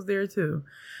 Zendaya was there too.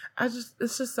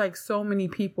 It's just like so many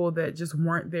people that just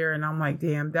weren't there, and I'm like,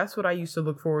 damn, that's what I used to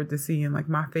look forward to seeing. Like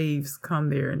my faves come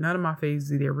there. None of my faves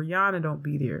be there. Rihanna don't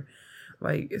be there.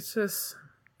 Like it's just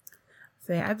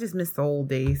saying, I just miss the old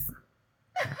days.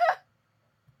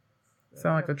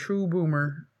 Sound like a true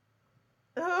boomer.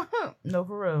 No,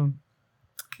 for real.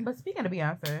 But speaking of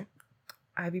Beyonce.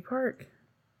 Ivy Park.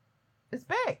 It's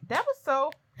back. That was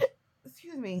so...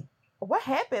 Excuse me. What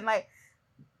happened? Like,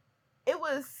 it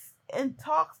was in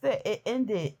talks that it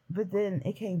ended, but then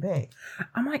it came back.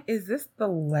 I'm like, is this the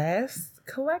last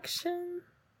collection?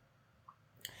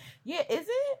 Yeah, is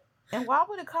it? And why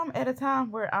would it come at a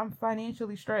time where I'm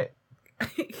financially strapped?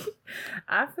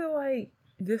 I feel like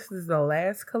this is the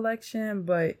last collection,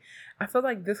 but I feel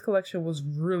like this collection was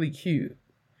really cute.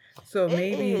 So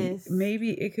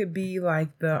maybe it could be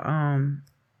like the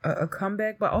a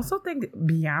comeback, but I also think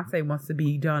Beyonce wants to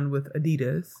be done with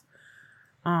Adidas.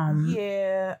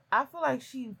 Yeah, I feel like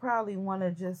she probably want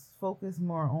to just focus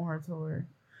more on her tour.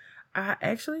 I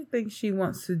actually think she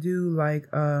wants to do like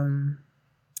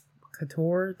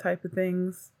couture type of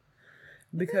things,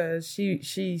 because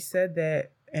she said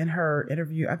that in her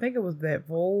interview. I think it was that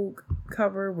Vogue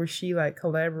cover where she like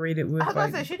collaborated with. I was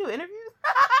gonna say, she do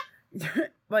interviews.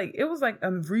 Like it was like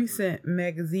a recent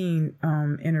magazine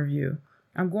interview.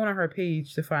 I'm going on her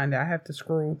page to find out. I have to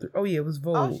scroll through. Oh yeah, it was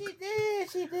Vogue. Oh, she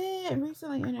did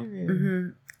recently interviewed. Mm-hmm.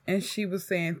 And she was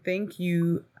saying thank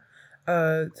you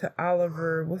to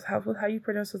Oliver. How you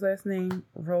pronounce his last name?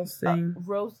 Rosen.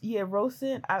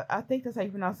 Rosen. I think that's how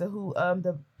you pronounce it. Who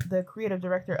the creative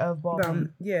director of Balmain.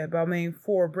 Balmain,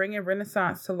 for bringing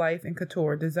Renaissance to life in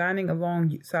couture. Designing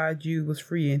alongside you was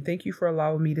free, and thank you for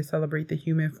allowing me to celebrate the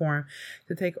human form,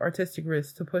 to take artistic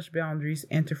risks, to push boundaries,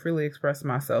 and to freely express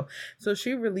myself. So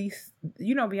she released,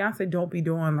 Beyonce don't be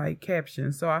doing like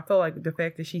captions. So I feel like the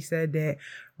fact that she said that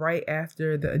right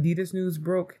after the Adidas news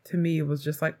broke, to me it was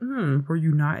just like, were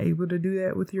you not able to do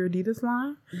that with your Adidas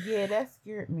line? Yeah, that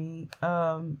scared me.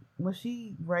 When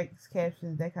she writes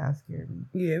captions, that kind of scared me.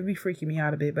 Yeah, it'd be freaking me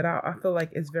out a bit, but I feel like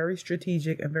it's very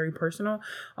strategic and very personal.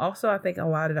 Also, I think a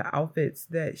lot of the outfits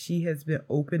that she has been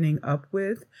opening up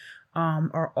with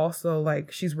are also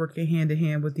like she's working hand in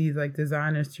hand with these like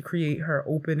designers to create her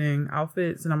opening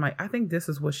outfits, and I'm like, I think this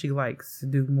is what she likes to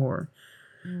do more.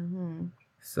 Mm-hmm.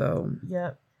 So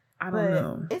yep, I don't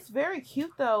know. It's very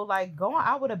cute though. Like going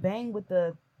out with a bang with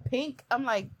the pink. I'm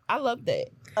like, I love that.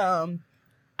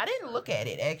 I didn't look at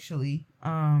it actually.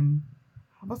 I'm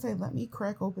gonna say, let me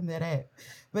crack open that app.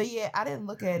 But yeah, I didn't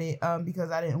look at it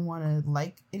because I didn't want to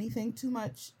like anything too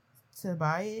much to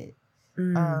buy it.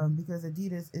 Because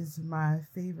Adidas is my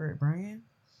favorite brand.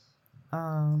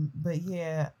 But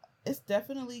yeah, it's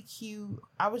definitely cute.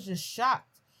 I was just shocked.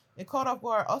 It caught off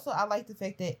guard. Also, I like the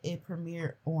fact that it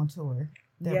premiered on tour.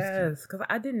 Yes, because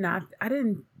I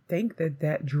didn't think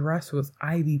that dress was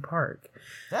Ivy Park.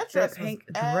 That dress pink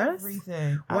was dress.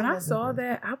 Everything. When I saw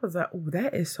that, I was like, "Oh,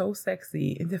 that is so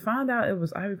sexy!" And to find out it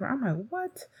was Ivy Park, I'm like,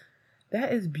 "What?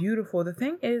 That is beautiful." The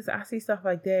thing is, I see stuff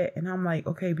like that, and I'm like,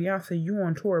 "Okay, Beyonce, you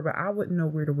on tour, but I wouldn't know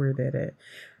where to wear that at."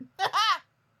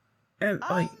 And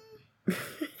like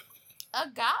a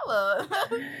gala.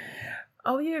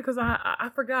 Oh yeah, because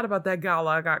I forgot about that gala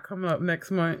I got coming up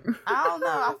next month. I don't know.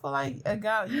 I feel like a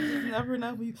gala, you just never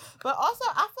know who you. But also,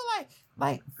 I feel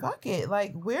like fuck it,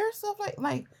 like wear stuff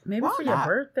like maybe for your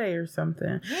birthday or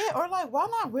something. Yeah, or like why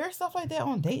not wear stuff like that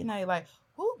on date night? Like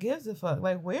who gives a fuck?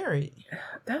 Like wear it.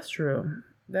 That's true.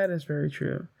 That is very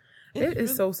true. It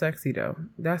is so sexy though.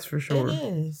 That's for sure. It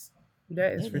is.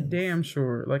 That is for damn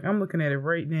sure. Like I'm looking at it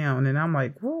right now, and then I'm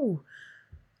like, whoa.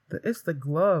 It's the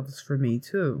gloves for me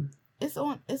too. It's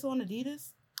on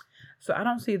Adidas. So I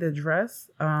don't see the dress.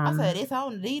 I said it's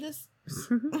on Adidas.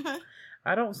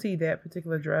 I don't see that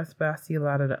particular dress, but I see a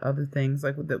lot of the other things,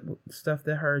 like the stuff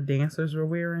that her dancers were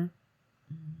wearing.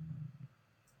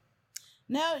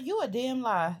 Now you a damn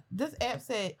lie. This app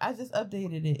said I just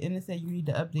updated it, and it said you need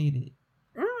to update it.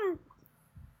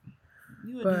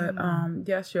 But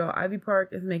yes, y'all, Ivy Park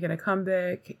is making a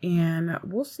comeback, and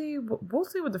we'll see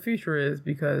what the future is,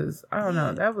 because I don't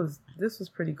know. This was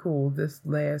pretty cool. This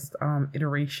last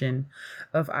iteration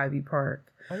of Ivy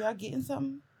Park. Are y'all getting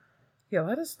something? Yeah,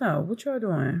 let us know what y'all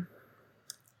doing.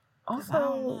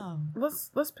 Also,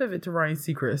 let's pivot to Ryan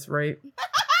Seacrest, right?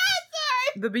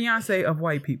 Sorry. The Beyonce of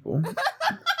white people.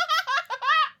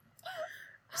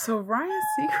 So Ryan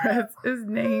Seacrest is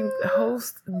named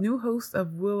new host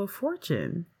of Wheel of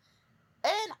Fortune.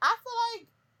 And I feel like...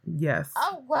 Yes.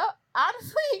 Oh, well,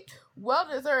 honestly, well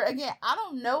deserved. Again, I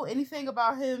don't know anything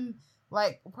about him.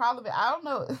 Like, probably, I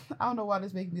don't know why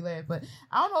this makes me laugh, but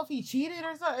I don't know if he cheated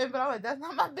or something, but I'm like, that's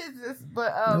not my business.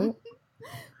 But, nope.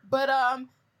 But, I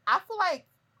feel like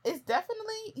it's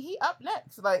definitely, he up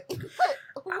next. Like,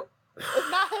 who...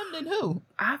 If not him, then who?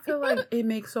 I feel like it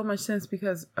makes so much sense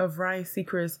because of Ryan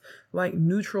Seacrest's like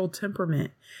neutral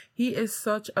temperament. He is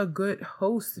such a good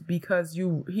host because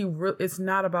it's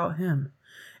not about him.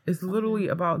 It's literally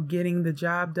about getting the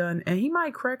job done, and he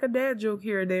might crack a dad joke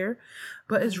here or there,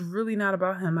 but it's really not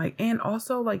about him. Like, and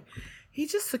also like he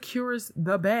just secures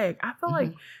the bag. I feel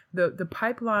like the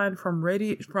pipeline from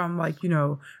like, you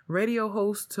know, radio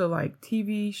host to like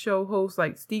TV show host,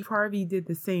 like Steve Harvey did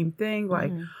the same thing.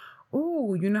 Like,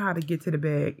 ooh, you know how to get to the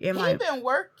bag. And he been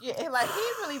working. Like,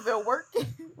 he's really been working.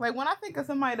 Like, when I think of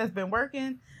somebody that's been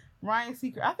working, Ryan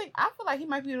Seacrest, I feel like he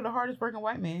might be the hardest working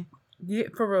white man. Yeah,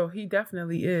 for real. He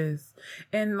definitely is.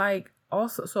 And like,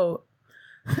 also, so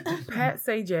Pat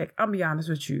Sajak, I'll be honest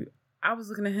with you. I was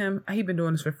looking at him. He been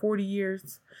doing this for 40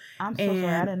 years. I'm so sorry.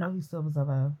 I didn't know he still was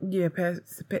alive. Yeah,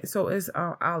 so it's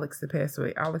Alex that passed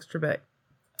away. Alex Trebek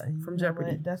from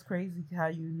Jeopardy. What? That's crazy how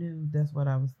you knew that's what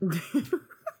I was.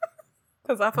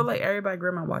 Because I feel like everybody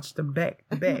grandma watched them back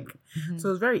to back.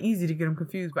 So it's very easy to get them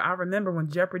confused. But I remember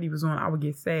when Jeopardy was on, I would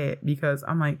get sad because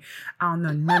I'm like, I don't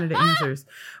know none of the answers.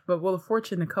 But Wheel of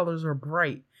Fortune, the colors are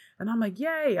bright. And I'm like,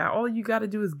 yay, all you got to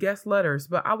do is guess letters.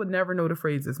 But I would never know the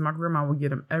phrases. My grandma would get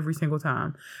them every single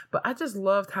time. But I just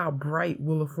loved how bright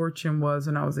Wheel of Fortune was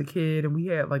when I was a kid. And we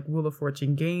had like Wheel of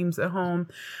Fortune games at home.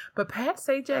 But Pat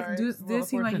Sajak did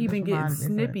seem like he been getting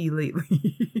snippy lately.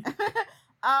 You said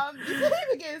he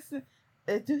been getting...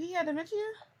 do he have dementia?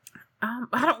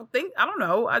 I don't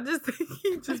know. I just think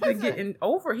he just been getting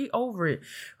over it.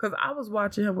 Because I was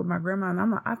watching him with my grandma and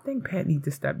I'm like, I think Pat needs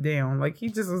to step down. Like, he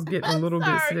just was getting a little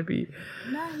bit snippy.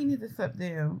 Nah, he needs to step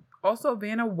down. Also,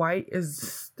 Vanna White is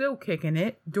still kicking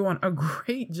it, doing a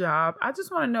great job. I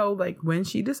just want to know, like, when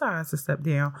she decides to step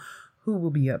down, who will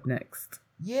be up next?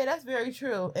 Yeah, that's very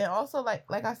true. And also, like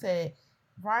I said,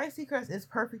 Ryan Seacrest is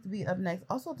perfect to be up next.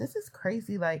 Also, this is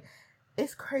crazy. Like,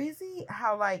 it's crazy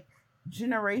how, like,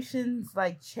 generations,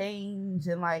 like, change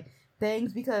and, like,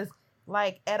 things, because,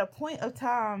 like, at a point of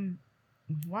time,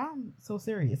 why I'm so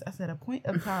serious? I said a point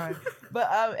of time,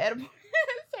 but at a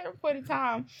certain point in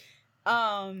time,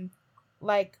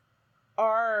 like,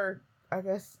 our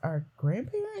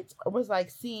grandparents was, like,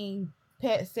 seeing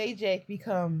Pat Sajak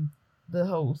become the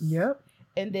host. Yep.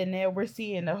 And then now we're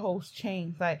seeing the host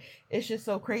change. Like, it's just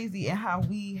so crazy, and how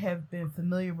we have been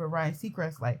familiar with Ryan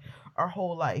Seacrest, like, our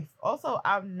whole life. Also,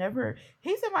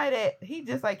 he's somebody that he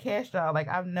just like cashed out. Like,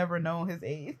 I've never known his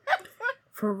age.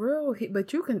 For real.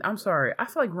 I'm sorry. I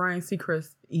feel like Ryan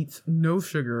Seacrest eats no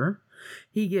sugar.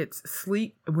 He gets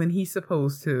sleep when he's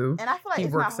supposed to. And I feel like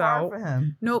it's not hard for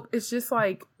him. Nope. It's just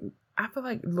like, I feel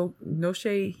like, no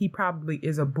shade, he probably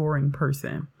is a boring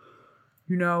person.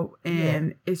 You know,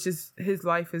 and it's just, his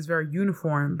life is very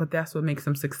uniform, but that's what makes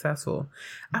him successful.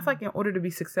 I feel like in order to be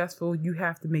successful, you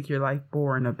have to make your life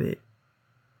boring a bit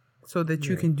so that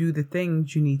you can do the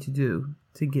things you need to do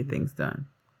to get things done.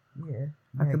 Yeah.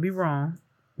 I could be wrong,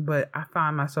 but I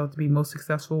find myself to be most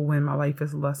successful when my life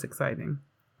is less exciting.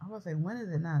 I was going to say, when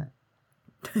is it not?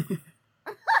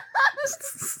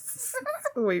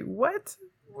 Wait, what?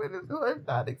 When is life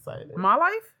not exciting? My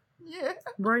life? Yeah.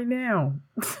 Right now.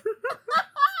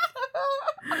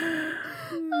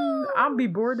 I'll be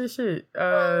bored as shit.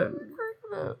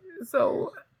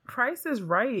 So Price is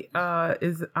Right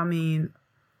that's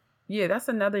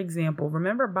another example.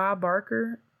 Remember Bob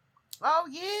Barker? Oh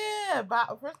yeah.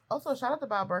 Also, shout out to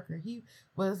Bob Barker. He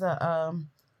was a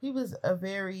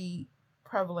very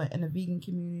prevalent in the vegan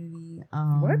community.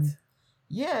 What?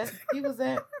 Yes, he was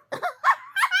at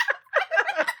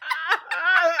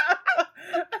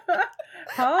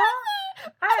Huh?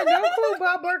 I had no clue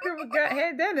Bob Barker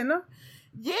had that in him.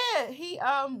 Yeah, he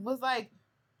was like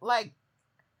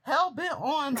hell bent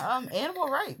on animal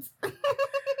rights.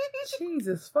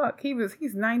 Jesus fuck.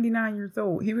 He's 99 years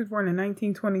old. He was born in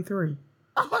 1923.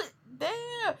 Oh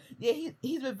damn. Yeah,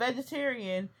 he's been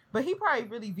vegetarian, but he probably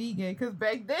really vegan, because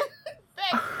back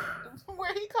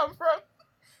where he come from,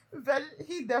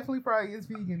 he definitely probably is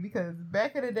vegan, because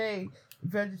back in the day,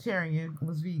 vegetarian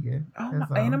was vegan.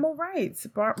 Animal rights.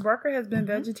 Barker has been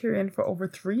vegetarian for over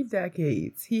 3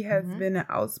 decades. He has been an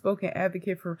outspoken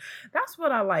advocate for. That's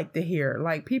what I like to hear.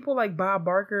 Like, people like Bob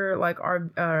Barker, like,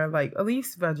 are like at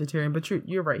least vegetarian. But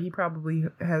you're right. He probably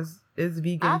is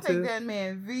vegan too. I think that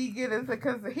man vegan is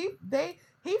because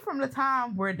he from the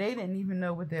time where they didn't even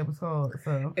know what that was called.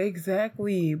 So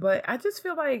exactly. But I just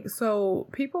feel like, so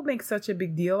people make such a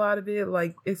big deal out of it.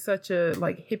 Like, it's such a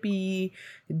like hippie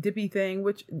dippy thing,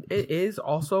 which it is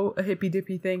also a hippie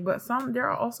dippy thing. But there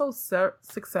are also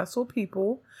successful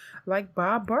people like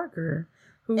Bob Barker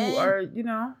who are,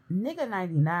 nigga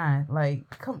 99. Like,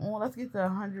 come on, let's get to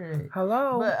 100.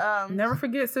 Hello. But never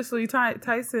forget Cicely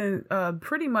Tyson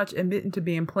pretty much admitting to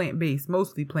being plant-based,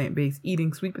 mostly plant-based,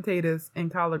 eating sweet potatoes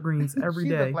and collard greens every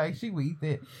day. She looked like she would eat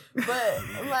that. But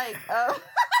like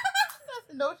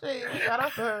no shade, shout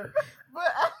out to her. But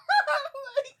like,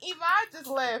 Iman just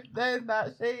laughed. That is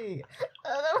not shade.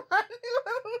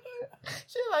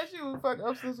 She like she would fuck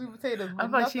up some sweet potatoes. I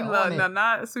thought she loved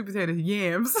not sweet potatoes,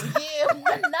 yams. Yeah,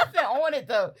 with nothing on it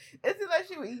though. It seems like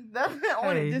she would eat nothing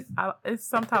on it. It's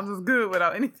sometimes it's good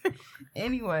without anything.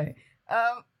 Anyway,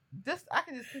 I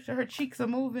can just picture her cheeks are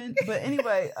moving. But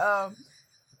anyway, what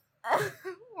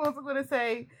was I gonna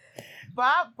say?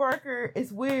 Bob Barker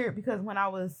is weird because when I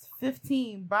was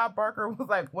 15, Bob Barker was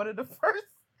like one of the first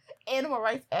animal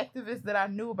rights activists that I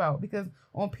knew about because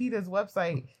on PETA's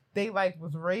website they like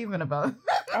was raving about it.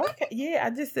 Okay, yeah,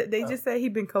 they just said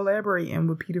he'd been collaborating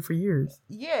with PETA for years.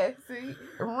 Yeah, see,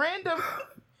 random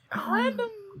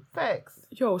facts.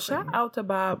 Yo, shout out to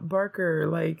Bob Barker,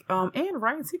 and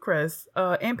Ryan Seacrest,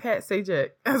 and Pat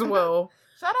Sajak as well.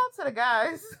 Shout out to the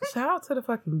guys. Shout out to the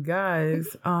fucking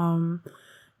guys.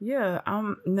 Yeah,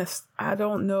 I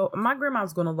don't know. My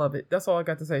grandma's gonna love it. That's all I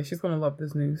got to say. She's gonna love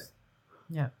this news.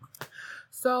 Yeah.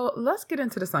 So let's get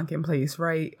into the sunken place,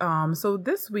 right? So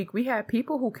this week we had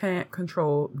people who can't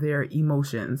control their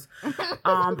emotions.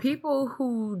 People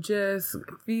who just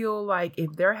feel like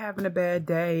if they're having a bad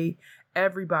day,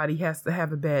 everybody has to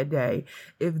have a bad day.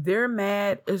 If they're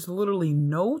mad, it's literally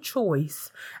no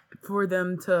choice for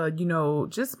them to,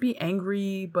 just be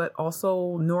angry, but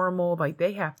also normal. Like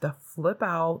they have to flip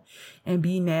out and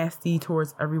be nasty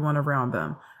towards everyone around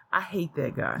them. I hate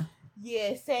that guy.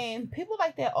 Yeah, same. People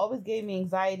like that always gave me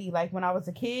anxiety. Like when I was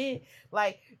a kid,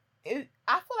 I feel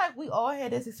like we all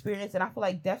had this experience, and I feel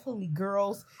like definitely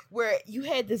girls, where you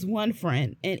had this one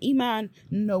friend, and Iman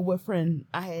know what friend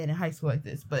I had in high school like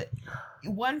this, but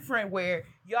one friend where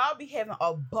y'all be having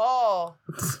a ball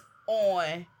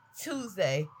on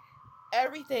Tuesday,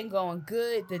 everything going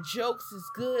good, the jokes is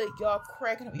good, y'all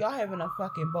cracking up, y'all having a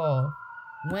fucking ball.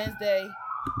 Wednesday,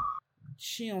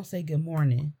 she don't say good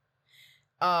morning.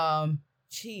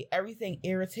 Everything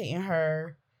irritating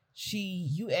her.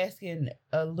 You asking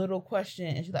a little question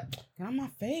and she's like, get on my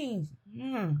face.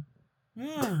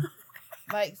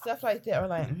 Like stuff like that. Or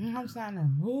like, I'm trying to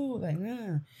move. Like,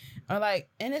 or like,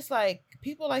 and it's like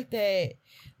people like that,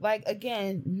 like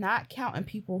again, not counting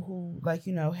people who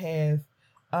have,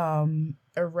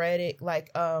 erratic,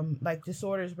 like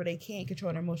disorders where they can't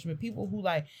control their emotion, but people who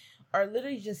are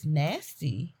literally just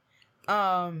nasty.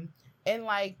 And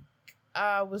like,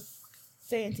 I was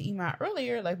saying to Iman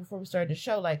earlier, before we started the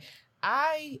show,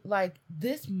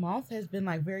 this month has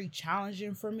been very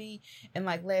challenging for me. And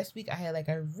last week I had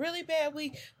a really bad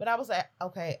week, but I was like,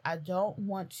 okay, I don't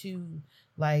want to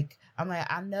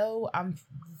I know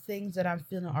things that I'm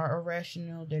feeling are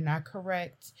irrational. They're not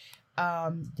correct.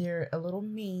 They're a little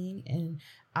mean, and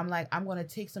I'm going to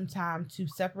take some time to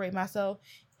separate myself.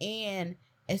 And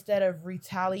instead of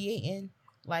retaliating,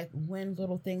 when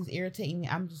little things irritate me,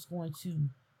 I'm just going to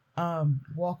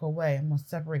walk away. I'm going to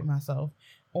separate myself.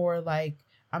 Or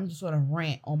I'm just going to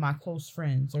rant on my close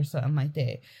friends or something like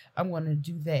that. I'm going to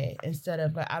do that instead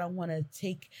of I'm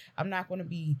not going to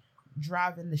be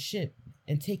driving the ship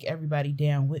and take everybody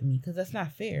down with me, because that's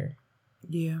not fair.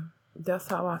 Yeah, that's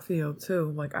how I feel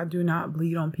too. I do not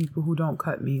bleed on people who don't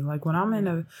cut me. When I'm in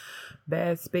a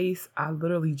bad space, I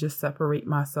literally just separate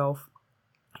myself.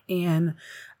 And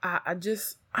I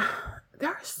just, there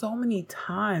are so many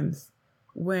times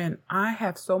when I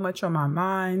have so much on my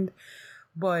mind,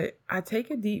 but I take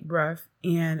a deep breath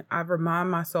and I remind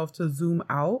myself to zoom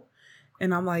out.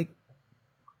 And I'm like,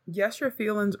 yes, your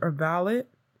feelings are valid,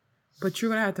 but you're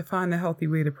going to have to find a healthy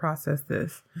way to process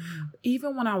this. Mm-hmm.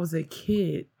 Even when I was a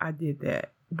kid, I did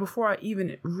that before I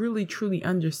even really truly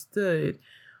understood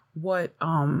what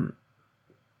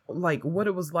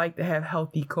it was like to have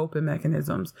healthy coping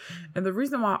mechanisms. Mm-hmm. And the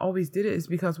reason why I always did it is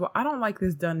because, I don't like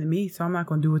this done to me, so I'm not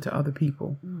going to do it to other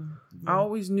people. Mm-hmm. I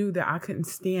always knew that I couldn't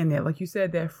stand that. Like you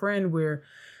said, that friend where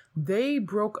they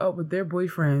broke up with their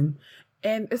boyfriend,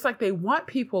 and it's like they want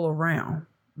people around,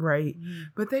 right? Mm-hmm.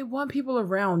 But they want people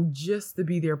around just to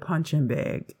be their punching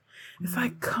bag. It's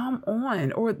like, come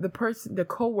on. Or the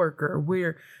coworker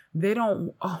where they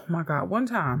don't, oh my God. One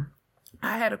time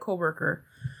I had a coworker,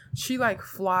 she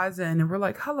flies in and we're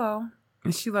like, hello.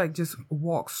 And she just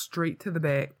walks straight to the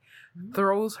back,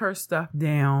 throws her stuff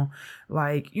down,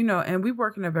 and we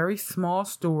work in a very small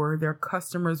store. There are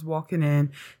customers walking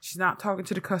in. She's not talking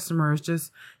to the customers,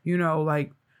 just,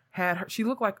 had her, she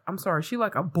looked she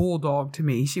like a bulldog to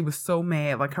me. She was so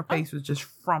mad. Her face was just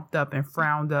frumped up and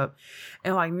frowned up.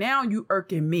 And now you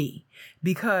irking me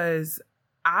because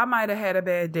I might have had a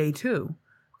bad day too.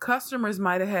 Customers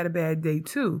might have had a bad day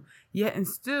too. Yet and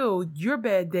still your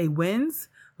bad day wins.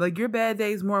 Your bad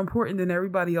day is more important than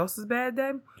everybody else's bad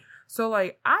day. So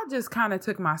like, I just kind of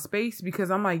took my space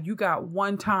because I'm like, you got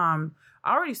one time.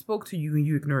 I already spoke to you and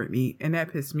you ignored me, and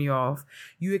that pissed me off.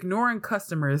 You ignoring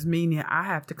customers, meaning I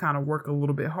have to kind of work a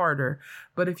little bit harder.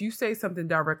 But if you say something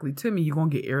directly to me, you're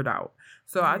going to get aired out.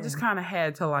 So I just kind of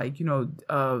had to like,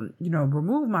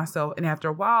 remove myself. And after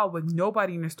a while, with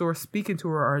nobody in the store speaking to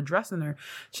her or addressing her,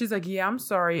 she's like, yeah, I'm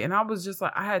sorry. And I was just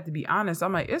like, I had to be honest.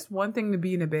 I'm like, it's one thing to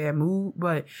be in a bad mood,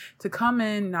 but to come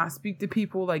in, not speak to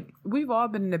people, like we've all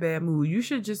been in a bad mood. You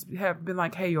should just have been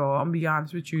like, hey, y'all, I'm gonna be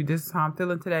honest with you. This is how I'm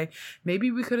feeling today.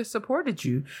 Maybe we could have supported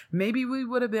you. Maybe we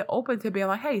would have been open to being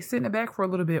like, hey, sit in the back for a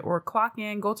little bit or clock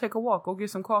in, go take a walk, go get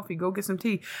some coffee, go get some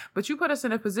tea. But you put us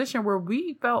in a position where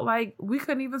we felt like we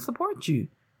couldn't even support you.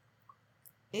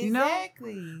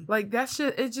 Exactly. You know? Like that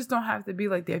shit, it just don't have to be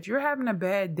like that. If you're having a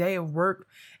bad day of work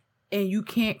and you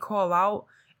can't call out,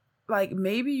 like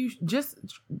maybe you just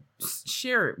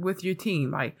share it with your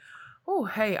team. Like, oh,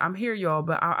 hey, I'm here, y'all,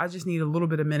 but I just need a little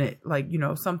bit of minute. Like,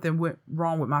 something went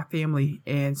wrong with my family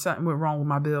and something went wrong with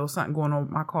my bill, something going on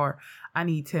with my car. I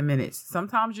need 10 minutes.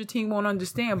 Sometimes your team won't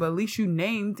understand, but at least you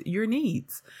named your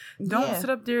needs. Don't sit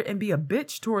up there and be a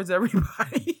bitch towards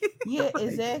everybody. Yeah, like,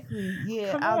 exactly.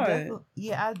 Yeah,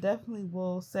 I definitely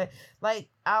will say, like,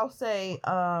 I'll say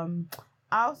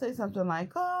something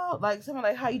like, oh, like someone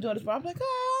like, how you doing this morning? I'm like,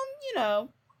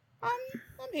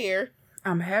 I'm here.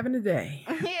 I'm having a day.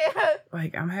 Yeah.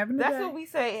 Like, I'm having a day. That's what we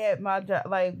say at my job.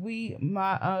 Like,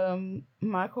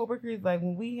 my coworkers, like,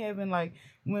 when we a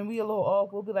little off,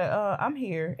 we'll be like, I'm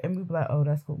here. And we'll be like, oh,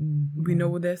 that's cool. Mm-hmm. We know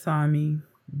what that sign means.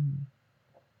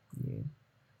 Mm-hmm. Yeah.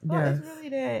 So it's really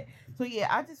that. So, yeah,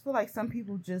 I just feel like some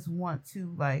people just want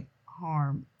to, like,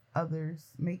 harm others,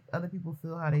 make other people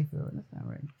feel how they feel. And that's not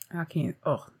right.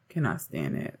 Cannot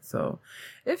stand that. So,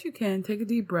 if you can, take a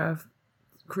deep breath,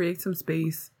 create some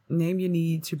space, name your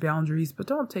needs, your boundaries, but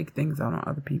don't take things out on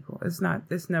other people. It's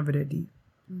never that deep.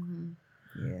 Mm-hmm.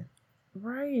 Yeah.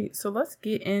 Right. So let's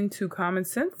get into common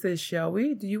senses, shall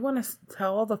we? Do you want to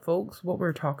tell the folks what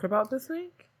we're talking about this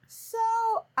week? So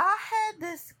I had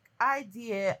this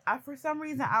idea. For some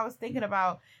reason, I was thinking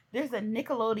about, there's a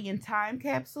Nickelodeon time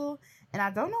capsule, and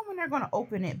I don't know when they're going to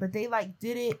open it, but they like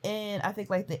did it in, I think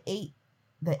like the late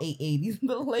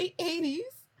 80s.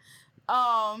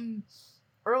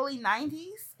 Early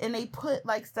 90s, and they put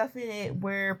like stuff in it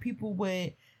where people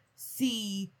would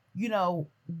see,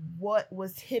 what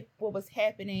was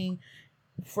happening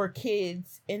for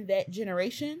kids in that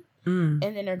generation. And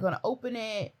then they're going to open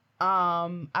it.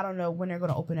 I don't know when they're going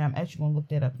to open it. I'm actually going to look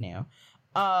that up now.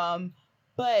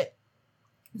 But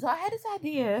so I had this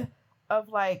idea of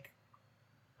like,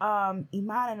 Iman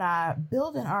and I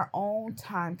building our own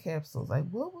time capsules. Like,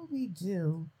 what would we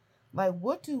do? Like,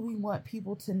 what do we want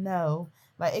people to know?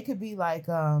 Like, it could be like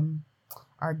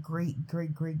our great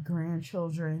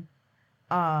grandchildren.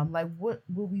 Like, what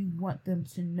will we want them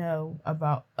to know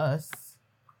about us?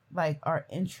 Like, our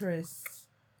interests,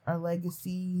 our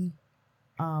legacy,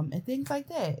 and things like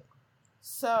that.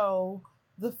 So,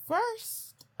 the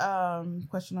first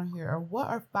question on here are, what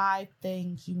are 5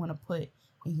 things you want to put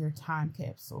in your time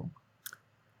capsule?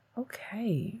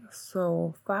 Okay,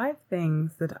 so 5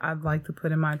 things that I'd like to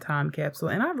put in my time capsule,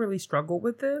 and I really struggled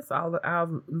with this.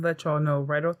 I'll let y'all know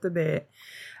right off the bat.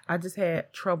 I just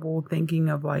had trouble thinking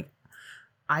of like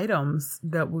items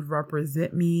that would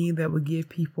represent me, that would give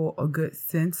people a good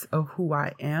sense of who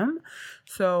I am.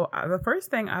 So the first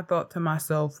thing I thought to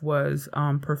myself was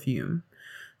perfume.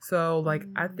 So, like,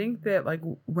 I think that, like,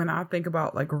 when I think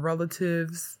about, like,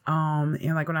 relatives,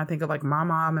 and, like, when I think of, like, my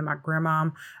mom and my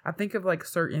grandmom, I think of, like,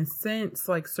 certain scents,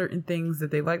 like, certain things that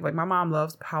they like. Like, my mom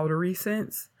loves powdery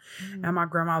scents, and my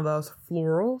grandma loves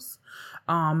florals.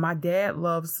 My dad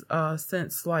loves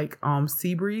scents like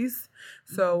sea breeze.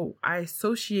 So, I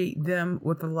associate them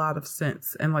with a lot of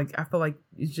scents. And, like, I feel like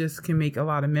it just can make a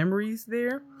lot of memories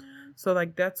there. So,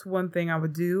 like, that's one thing I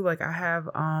would do. Like, I have...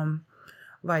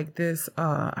 like this,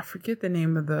 I forget the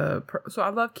name of so I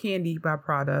love Candy by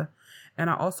Prada, and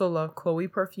I also love Chloe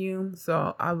perfume,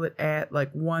 so I would add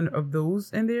like one of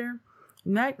those in there.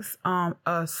 Next,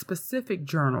 a specific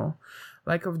journal,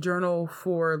 like a journal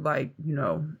for like,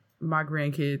 my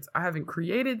grandkids. I haven't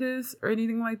created this or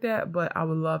anything like that, but I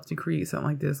would love to create something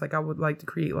like this. Like I would like to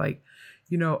create like,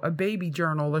 a baby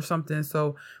journal or something.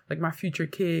 So like my future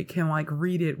kid can like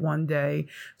read it one day.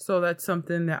 So that's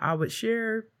something that I would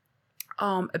share.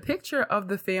 A picture of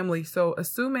the family. So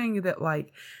assuming that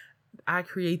like I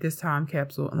create this time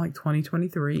capsule in like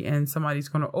 2023 and somebody's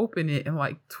going to open it in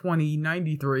like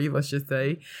 2093, let's just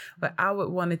say, like I would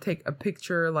want to take a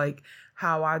picture, like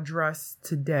how I dress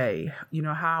today, you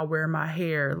know, how I wear my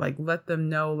hair, like let them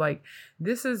know like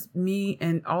this is me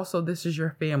and also this is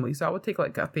your family. So I would take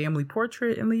like a family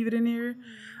portrait and leave it in there.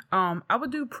 I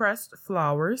would do pressed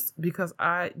flowers because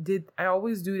I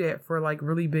always do that for like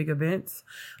really big events.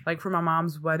 Like for my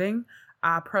mom's wedding,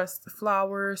 I pressed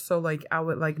flowers. So like I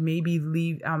would like maybe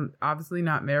leave, obviously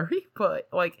not married, but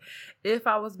like if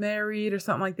I was married or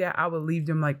something like that, I would leave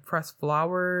them like pressed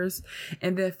flowers.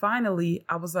 And then finally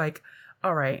I was like,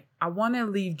 all right, I want to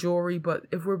leave jewelry, but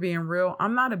if we're being real,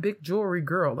 I'm not a big jewelry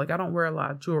girl. Like I don't wear a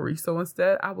lot of jewelry. So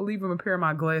instead I will leave them a pair of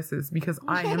my glasses because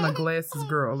I am a glasses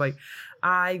girl. Like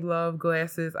I love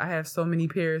glasses. I have so many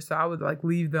pairs. So I would like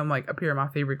leave them like a pair of my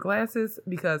favorite glasses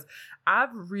because I've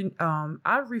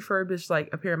refurbished like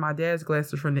a pair of my dad's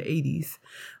glasses from the 80s.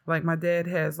 Like my dad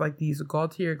has like these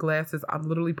Gaultier glasses. I've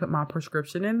literally put my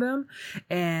prescription in them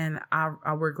and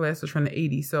I wear glasses from the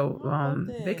 80s. So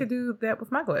they could do that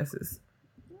with my glasses.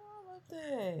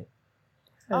 That.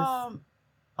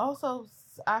 Also,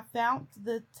 I found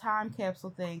the time capsule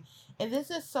thing, and this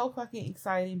is so fucking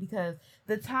exciting because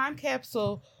the time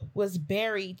capsule was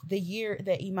buried the year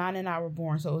that Iman and I were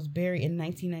born, so it was buried in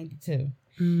 1992,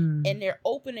 and they're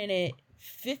opening it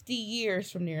 50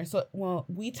 years from there. So when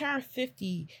we turn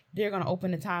 50, they're gonna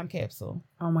open the time capsule.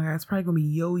 Oh my god, it's probably gonna be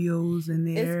yo-yos in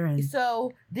there.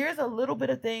 So there's a little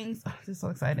bit of things. Oh, this is so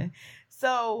exciting.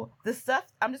 So the stuff,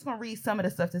 I'm just gonna read some of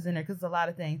the stuff that's in there because it's a lot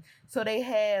of things. So they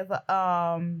have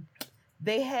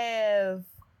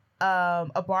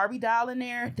a Barbie doll in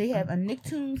there. They have a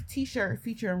Nicktoons t-shirt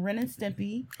featuring Ren and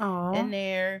Stimpy in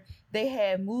there. They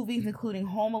have movies including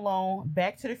Home Alone,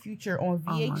 Back to the Future on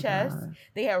VHS.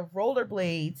 They have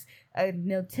rollerblades, a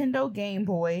Nintendo Game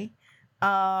Boy.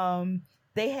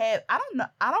 They have, I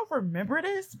don't remember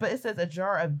this, but it says a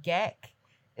jar of GAC.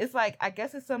 It's like, I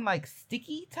guess it's some like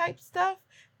sticky type stuff,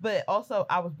 but also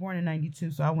I was born in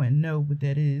 92, so I wouldn't know what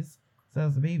that is. So I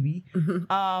was a baby.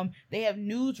 They have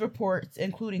news reports,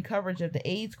 including coverage of the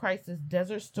AIDS crisis,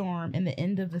 Desert Storm, and the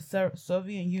end of the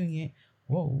Soviet Union.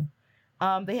 Whoa.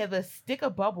 They have a stick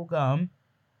of bubble gum.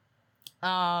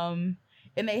 And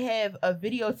they have a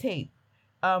videotape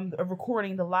of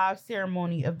recording the live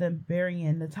ceremony of them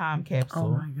burying the time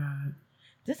capsule. Oh my god.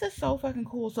 This is so fucking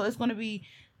cool. So it's going to be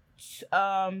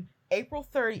April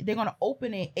 30th. They're going to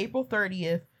open it April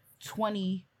 30th,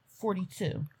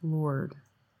 2042. Lord.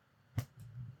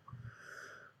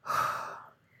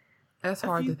 That's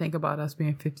hard to think about us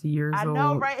being 50 years old. I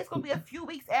know, right? It's going to be a few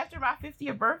weeks after my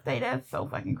 50th birthday. That's so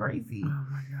fucking crazy. Oh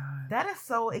my god. That is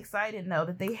so exciting though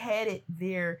that they had it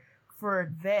there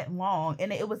for that long.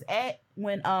 And it was at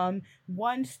when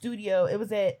one studio, it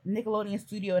was at Nickelodeon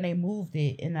Studio and they moved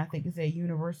it, and I think it's at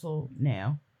Universal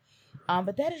now.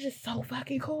 But that is just so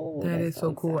fucking cool. That is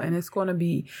so cool. And it's going to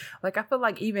be, like, I feel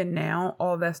like even now,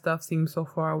 all that stuff seems so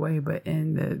far away. But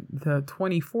in the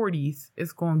 2040s,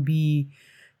 it's going to be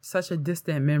such a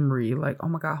distant memory. Like, oh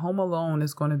my God, Home Alone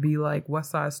is going to be like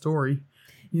West Side Story.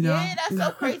 You know? Yeah, that's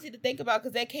so crazy to think about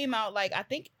because that came out like, I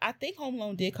think Home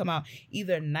Alone did come out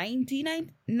either not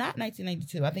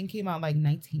 1992. I think it came out like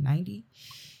 1990.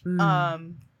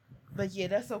 But yeah,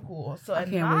 that's so cool. So I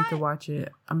can't wait to watch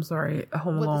it. I'm sorry,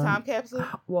 Home Alone. With the time capsule?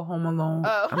 Well, Home Alone.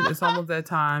 Oh. It's almost that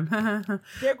time.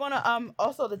 They're gonna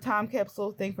also the time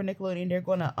capsule thing for Nickelodeon. They're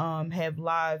gonna have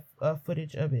live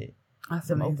footage of it.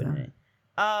 That's amazing. Opening it.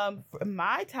 For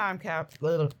my time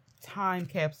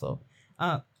capsule.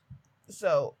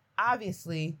 So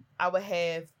obviously I would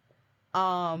have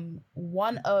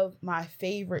one of my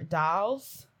favorite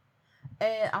dolls.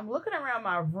 And I'm looking around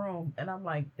my room and I'm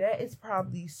like, that is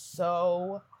probably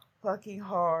so fucking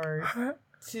hard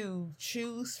to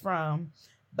choose from.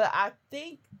 But I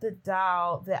think the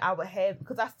doll that I would have,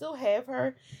 because I still have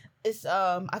her, is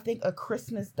I think a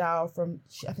Christmas doll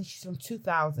I think she's from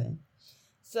 2000.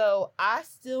 So I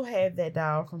still have that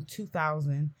doll from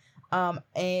 2000.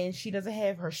 And she doesn't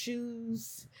have her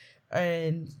shoes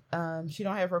and she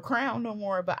don't have her crown no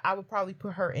more, but I would probably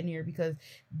put her in here because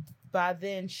by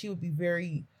then she would be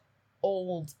very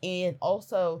old, and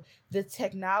also the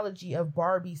technology of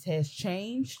Barbies has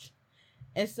changed.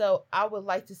 And so I would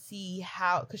like to see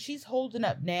how, because she's holding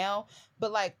up now,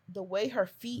 but like the way her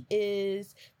feet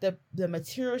is, the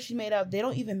material she made out, they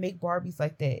don't even make Barbies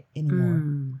like that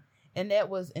anymore. And that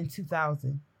was in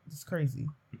 2000. It's crazy.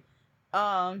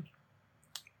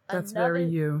 That's very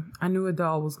you. I knew a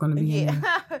doll was going to be in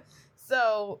there.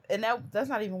 So, and that's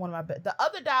not even one of my the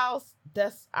other dolls.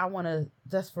 That's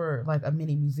for like a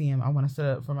mini museum I want to set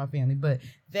up for my family. But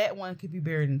that one could be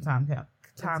buried in time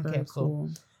capsule. Cool.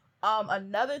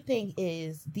 Another thing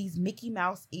is these Mickey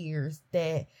Mouse ears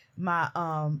that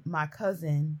my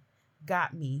cousin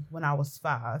got me when I was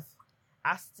 5.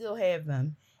 I still have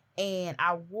them. And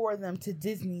I wore them to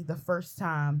Disney the first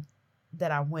time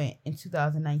that I went in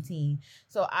 2019.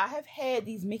 So I have had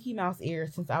these Mickey Mouse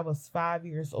ears since I was 5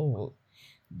 years old.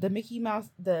 The Minnie Mouse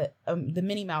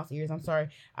ears. I'm sorry.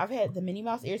 I've had the Minnie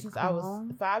Mouse ears since I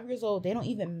was 5 years old. They don't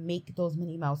even make those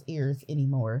Minnie Mouse ears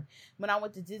anymore. When I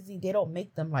went to Disney, they don't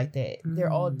make them like that.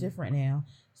 They're all different now.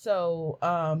 So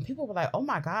people were like, "Oh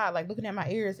my God!" Like looking at my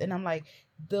ears, and I'm like,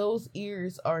 "Those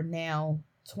ears are now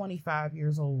 25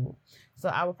 years old." So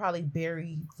I would probably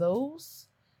bury those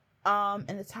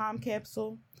in the time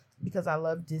capsule because I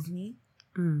love Disney.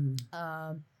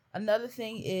 Another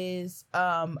thing is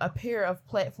a pair of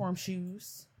platform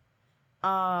shoes,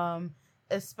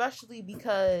 especially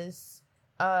because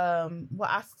I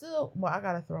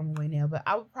gotta throw them away now, but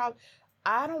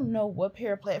I don't know what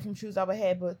pair of platform shoes I would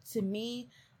have, but to me,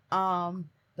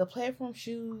 the platform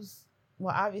shoes,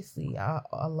 well, obviously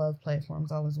I love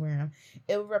platforms, I always wear them.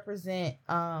 It would represent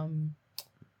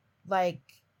like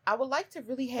I would like to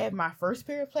really have my first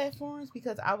pair of platforms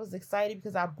because I was excited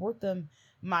because I bought them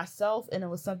myself and it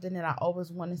was something that I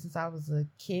always wanted since I was a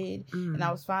kid, and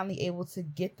I was finally able to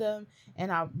get them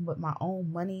and I with my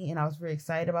own money, and I was very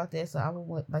excited about that. So I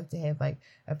would like to have like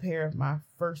a pair of my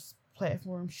first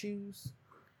platform shoes.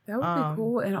 That would be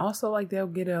cool. And also like they'll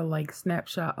get a like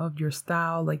snapshot of your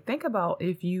style. Like think about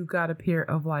if you got a pair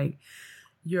of like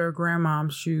your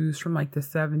grandmom's shoes from like the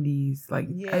 70s, like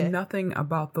and nothing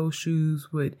about those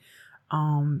shoes would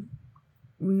nothing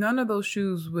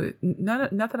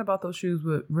about those shoes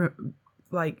would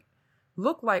like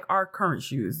look like our current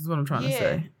shoes is what I'm trying to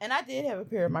say. And I did have a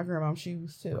pair of my grandmom's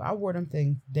shoes too. I wore them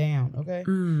things down. Okay.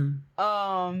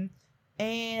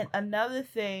 And another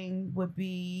thing would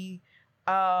be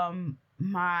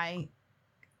my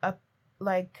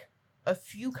like a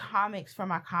few comics from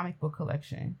my comic book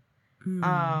collection.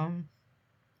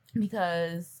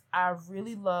 Because I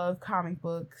really love comic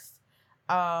books.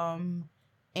 And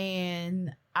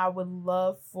I would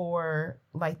love for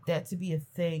like that to be a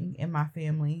thing in my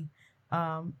family.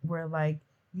 Where like,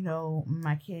 you know,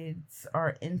 my kids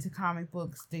are into comic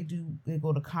books. They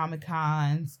go to Comic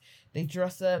Cons, they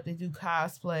dress up, they do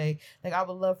cosplay. Like I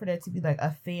would love for that to be like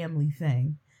a family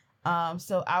thing.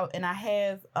 So I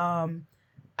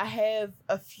have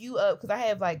a few because I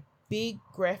have like big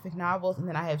graphic novels and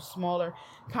then I have smaller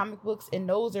comic books, and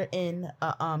those are in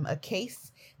a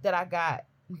case that I got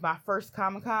my first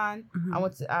Comic-Con.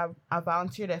 I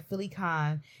volunteered at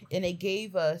PhillyCon, and they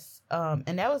gave us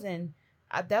and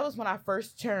that was when I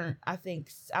first turned, I think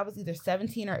I was either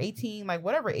 17 or 18, like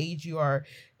whatever age you are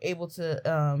able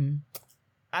to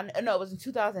it was in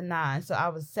 2009, so I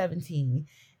was 17,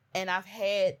 and I've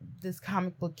had this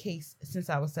comic book case since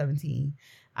I was 17.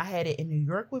 I had it in New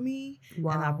York with me, and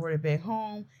I brought it back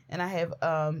home. And I have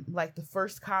like the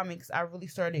first comics I really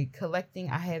started collecting.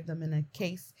 I have them in a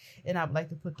case, and I'd like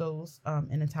to put those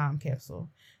in a time capsule.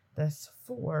 That's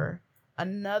 4.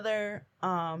 Another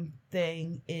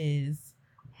thing is,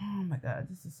 oh my God,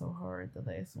 this is so hard. The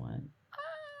last one.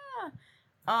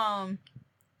 I'm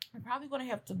probably gonna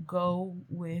have to go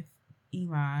with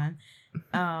Iman.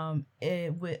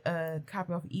 With a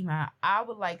copy of Iman. I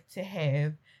would like to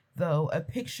have, though, a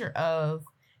picture of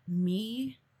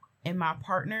me and my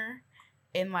partner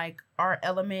in like our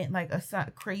element, like a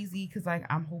crazy, because like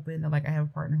I'm hoping that like I have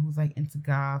a partner who's like into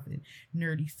goth and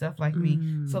nerdy stuff like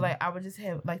me. So like I would just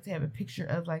like to have a picture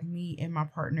of like me and my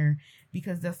partner,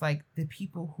 because that's like the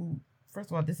people who,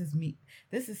 first of all, this is me.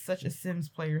 This is such a Sims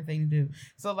player thing to do.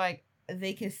 So like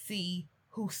they can see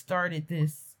who started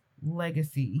this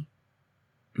legacy.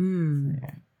 So,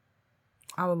 yeah.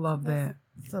 I would love that.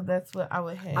 So that's what I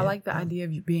would have. I like the idea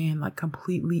of you being like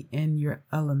completely in your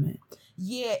element.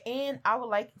 Yeah, and I would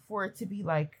like for it to be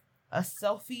like a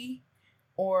selfie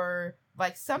or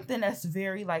like something that's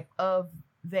very like of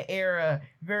the era,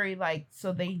 very like,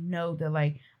 so they know that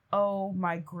like, oh,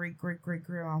 my great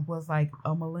grandma was like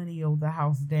a millennial, the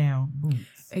house down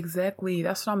boots. Exactly.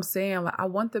 That's what I'm saying. Like I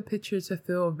want the picture to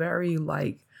feel very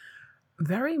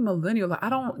millennial. Like I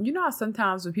don't, you know how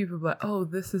sometimes when people be like, oh,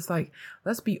 this is like,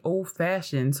 let's be old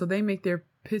fashioned. So they make their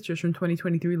pictures from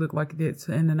 2023 look like it's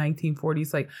in the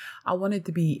 1940s. Like I want it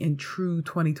to be in true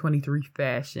 2023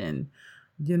 fashion,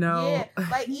 you know? Yeah.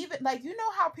 Like even like, you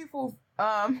know how people,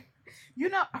 you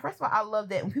know, first of all, I love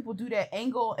that when people do that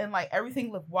angle and like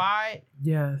everything look wide.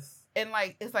 Yes. And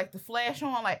like it's like the flash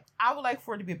on, like I would like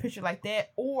for it to be a picture like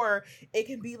that, or it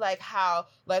can be like how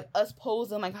like us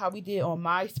posing like how we did on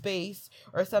MySpace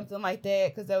or something like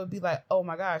that, because that would be like, oh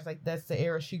my gosh, like that's the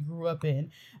era she grew up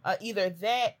in. Either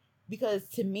that, because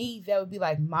to me that would be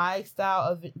like my style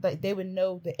of it, like they would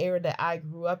know the era that I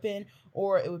grew up in,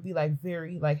 or it would be like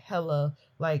very like hella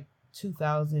like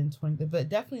 2020, but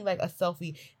definitely like a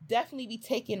selfie. Definitely be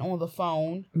taken on the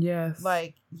phone. Yes.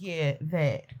 Like, yeah,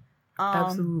 that.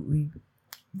 Absolutely.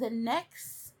 The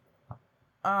next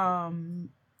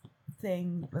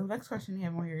thing, the next question we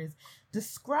have on here is,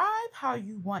 describe how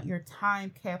you want your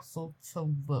time capsule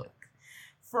to look.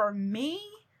 For me,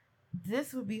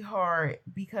 this would be hard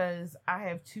because I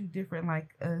have two different like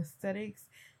aesthetics.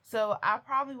 So I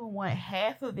probably would want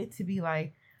half of it to be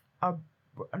like because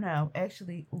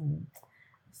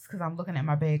I'm looking at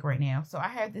my bag right now. So I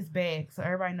have this bag. So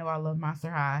everybody know I love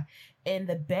Monster High, and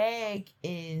the bag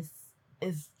is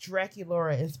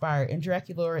Draculaura inspired, and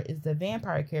Draculaura is the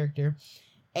vampire character,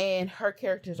 and her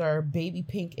characters are baby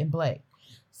pink and black.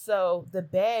 So the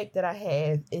bag that I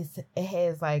have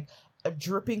has like a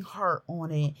dripping heart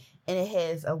on it, and it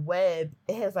has a web.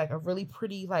 It has like a really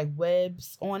pretty like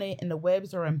webs on it, and the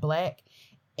webs are in black,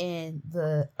 and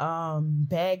the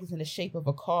bag is in the shape of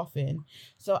a coffin.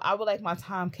 So I would like my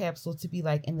time capsule to be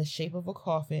like in the shape of a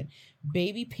coffin,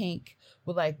 baby pink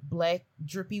with like black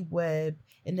drippy web,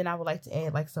 and then I would like to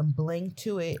add like some bling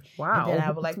to it. Wow. And then I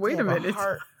would like to have a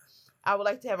heart. I would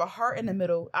like to have a heart in the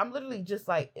middle. I'm literally just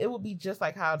like, it would be just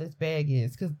like how this bag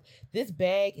is, because this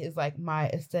bag is like my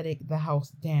aesthetic, the house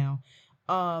down.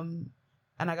 And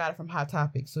I got it from Hot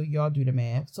Topic, so y'all do the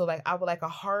math. So like, I would like a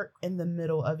heart in the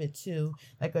middle of it too,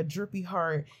 like a drippy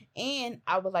heart, and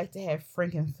I would like to have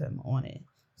Frankenfemme on it,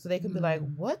 so they could be like,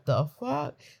 what the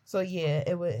fuck? So yeah,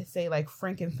 it would say like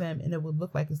Frankenfemme, and it would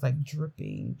look like it's like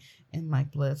dripping and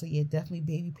like blood. So yeah, definitely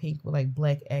baby pink with like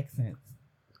black accents.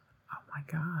 Oh my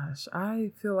gosh,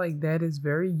 I feel like that is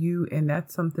very you, and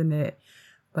that's something that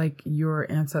like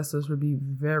your ancestors would be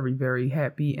very, very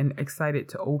happy and excited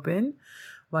to open.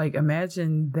 Like,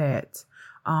 imagine that.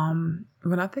 When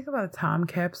I think about a time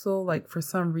capsule, like for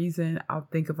some reason I'll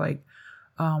think of like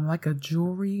a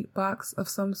jewelry box of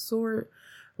some sort.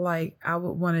 Like, I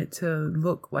would want it to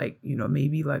look like, you know,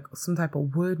 maybe like some type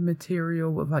of wood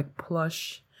material with like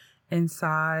plush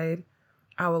inside.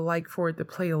 I would like for it to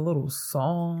play a little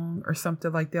song or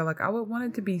something like that. Like, I would want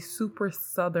it to be super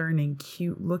southern and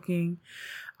cute looking.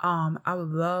 I would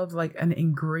love like an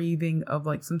engraving of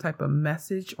like some type of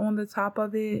message on the top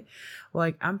of it.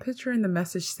 Like, I'm picturing the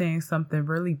message saying something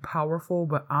really powerful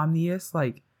but ominous,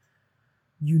 like,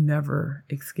 you never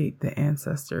escape the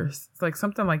ancestors. It's like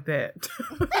something like that.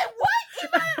 What?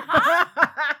 Huh?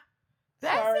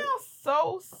 That sounds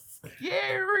so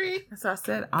scary. So I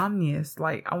said ominous.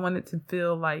 Like, I want it to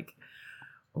feel like,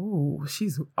 ooh,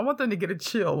 I want them to get a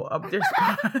chill up their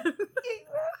spine.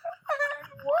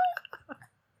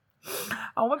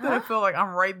 I want them to feel like I'm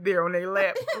right there on their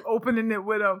lap, opening it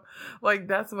with them. Like,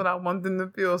 that's what I want them to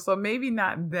feel. So maybe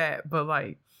not that, but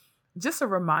like just a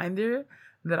reminder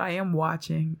that I am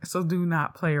watching. So do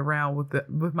not play around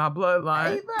with my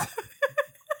bloodline.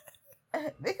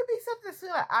 It could be something so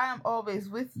like, I am always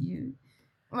with you.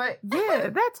 Like, yeah,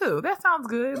 that too. That sounds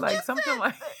good. Like something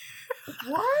like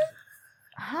what?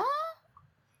 Huh?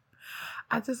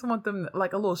 I just want them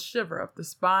like a little shiver up the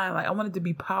spine. Like, I want it to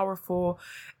be powerful,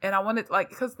 and I want it like,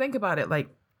 because think about it, like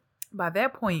by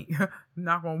that point,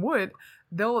 knock on wood,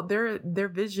 their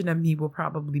vision of me will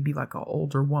probably be like an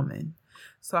older woman.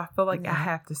 So I feel like I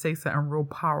have to say something real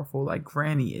powerful, like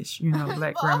granny-ish, you know,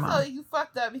 black grandma. Also, you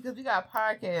fucked up because we got a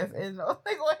podcast, and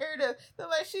they gonna hear this. They're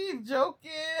like, she's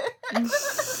joking.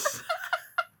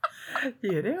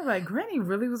 Yeah, they were like, Granny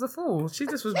really was a fool. She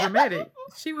just was dramatic.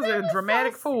 She was a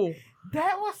dramatic fool.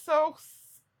 That was so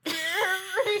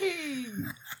scary.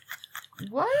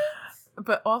 What?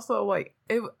 But also, like,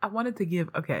 I wanted to give,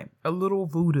 a little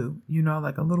voodoo, you know,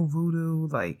 like a little voodoo,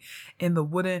 like in the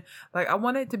wooden, like I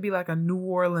want it to be like a New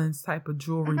Orleans type of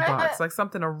jewelry box, like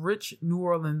something a rich New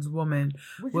Orleans woman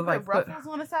would you like ruffles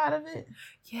on the side of it.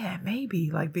 Yeah,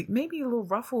 maybe like maybe little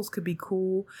ruffles could be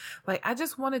cool. Like, I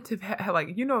just wanted to have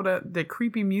like, you know, the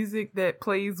creepy music that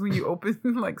plays when you open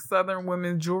like Southern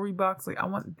women's jewelry box. Like, I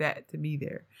want that to be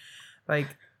there. Like,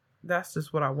 that's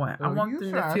just what I want. Well, I want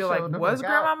them to feel like, was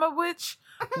Grandmama a witch?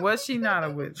 Was she not a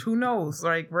witch? Who knows?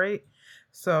 Like, right?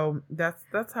 So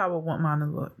that's how I want mine to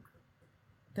look.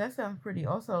 That sounds pretty.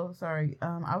 Also, sorry,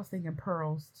 I was thinking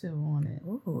pearls too on it.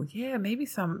 Oh yeah, maybe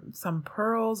some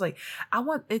pearls. Like, I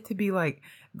want it to be like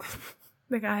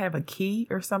like I have a key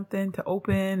or something to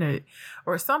open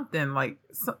or something like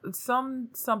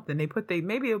something.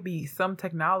 Maybe it'll be some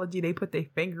technology. They put their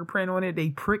fingerprint on it.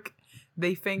 They prick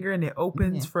they finger and it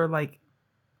opens for like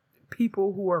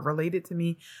people who are related to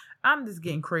me. I'm just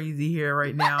getting crazy here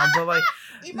right now, but like,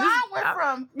 Iman went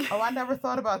from I never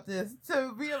thought about this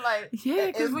to being like, yeah,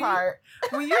 because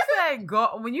when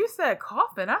you said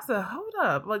coffin, I said, hold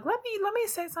up, like let me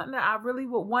say something that I really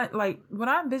would want. Like when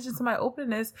I envision somebody opening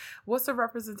this, what's a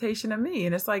representation of me?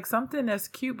 And it's like something that's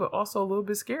cute, but also a little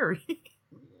bit scary.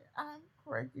 I'm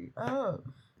cracking up.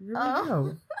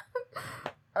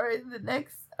 All right, the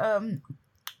next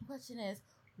question is,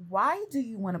 why do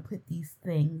you want to put these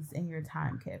things in your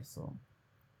time capsule?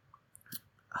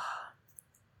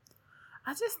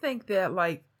 I just think that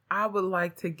like I would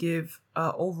like to give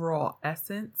overall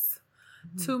essence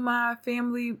to my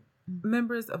family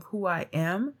members of who I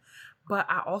am, but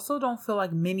I also don't feel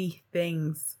like many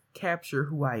things capture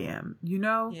who I am, you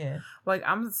know? Yeah. Like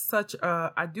I'm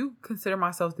I do consider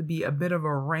myself to be a bit of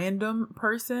a random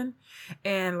person.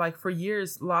 And like for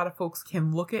years, a lot of folks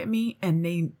can look at me and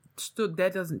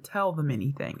that doesn't tell them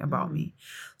anything about me.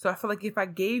 So I feel like if I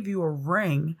gave you a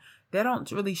ring, that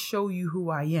don't really show you who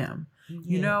I am.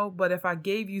 You know, but if I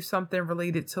gave you something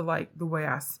related to like the way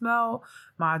I smell,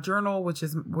 my journal, which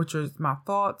is my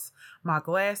thoughts, my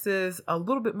glasses, a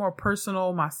little bit more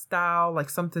personal, my style, like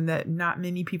something that not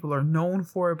many people are known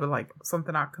for, but like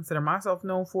something I consider myself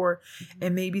known for,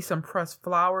 and maybe some pressed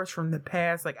flowers from the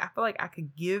past. Like I feel like I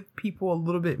could give people a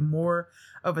little bit more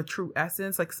of a true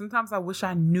essence. Like sometimes I wish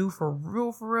I knew for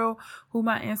real who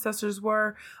my ancestors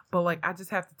were, but like I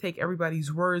just have to take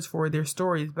everybody's words for their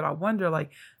stories. But I wonder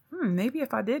like, maybe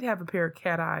if I did have a pair of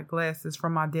cat-eye glasses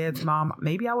from my dad's mom,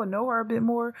 maybe I would know her a bit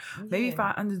more. Maybe if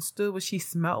I understood what she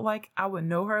smelled like, I would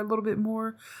know her a little bit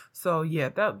more. So yeah,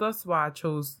 that's why I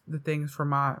chose the things for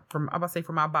my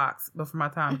box, but for my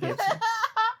time capsule.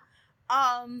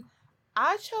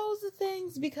 I chose the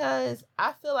things because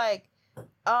I feel like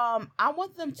I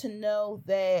want them to know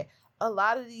that a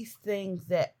lot of these things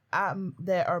that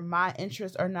are my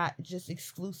interests are not just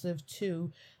exclusive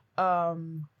to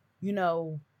you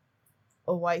know,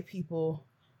 white people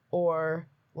or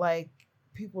like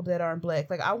people that aren't black.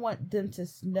 Like I want them to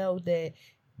know that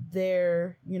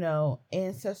their, you know,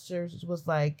 ancestors was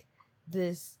like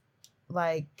this,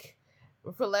 like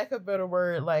for lack of a better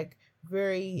word, like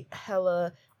very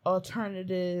hella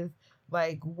alternative,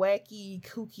 like wacky,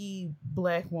 kooky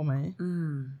black woman.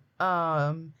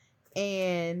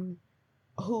 And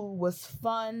who was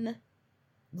fun,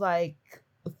 like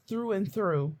through and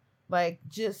through. Like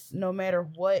just no matter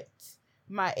what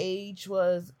my age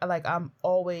was, like I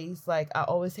always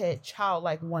had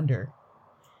childlike wonder.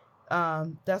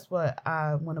 That's what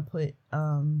I want to put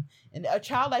and a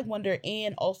childlike wonder,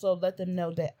 and also let them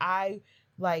know that I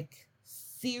like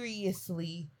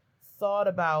seriously thought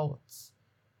about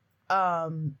I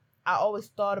always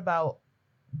thought about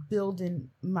building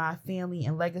my family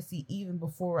and legacy even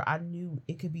before I knew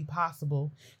it could be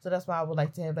possible. So that's why I would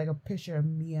like to have like a picture of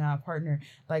me and my partner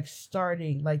like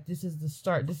starting, like this is the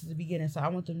start, this is the beginning. So I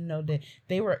want them to know that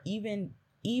they were even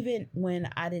when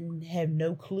I didn't have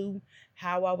no clue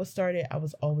how I was started, I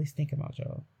was always thinking about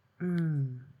y'all.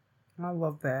 I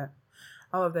love that.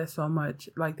 I love that so much.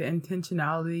 Like the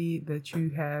intentionality that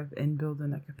you have in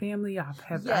building like a family. I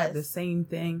have the same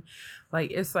thing.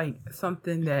 Like it's like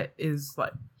something that is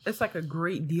like, it's like a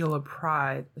great deal of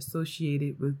pride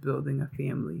associated with building a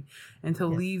family, and to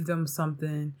leave them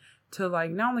something to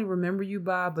like not only remember you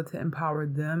by, but to empower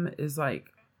them is like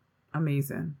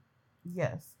amazing.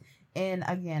 Yes. And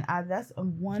again, that's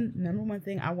number one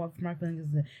thing I want for my family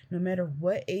is that no matter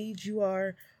what age you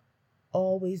are,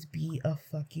 always be a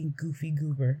fucking goofy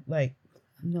goober. Like,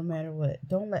 no matter what.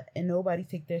 Don't let nobody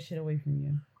take that shit away from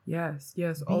you. Yes.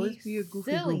 Always be a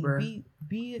goofy goober. Be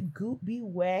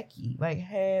wacky. Like,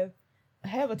 have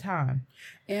a time.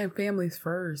 And families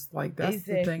first. Like, that's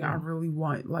the thing I really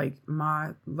want. Like,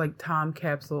 my, like, time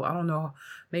capsule. I don't know.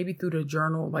 Maybe through the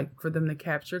journal, like, for them to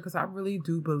capture. Because I really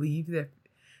do believe that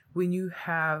when you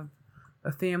have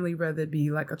a family, whether it be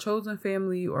like a chosen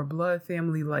family or blood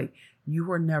family, like you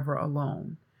were never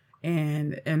alone.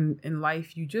 And in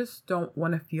life, you just don't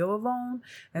want to feel alone.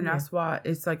 And that's why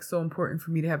it's like so important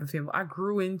for me to have a family. I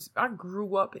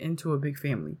grew up into a big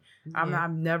family.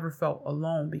 I've never felt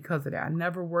alone because of that. I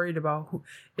never worried about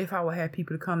if I would have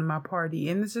people to come to my party.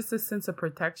 And it's just a sense of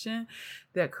protection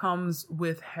that comes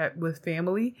with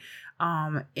family,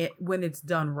 when it's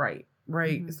done right.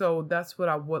 Right. Mm-hmm. So that's what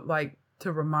I would like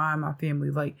to remind my family,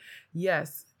 like,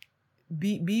 yes,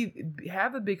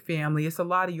 have a big family. It's a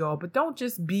lot of y'all, but don't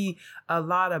just be a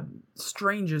lot of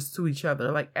strangers to each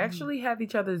other. Like, actually have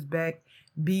each other's back.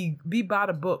 Be by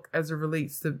the book as it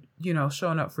relates to, you know,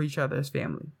 showing up for each other as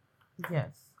family.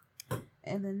 Yes.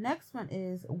 And the next one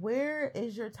is, where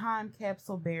is your time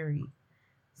capsule buried?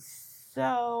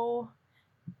 So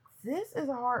this is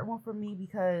a hard one for me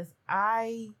because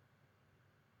I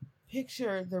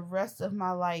picture the rest of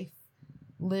my life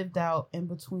lived out in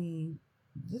between.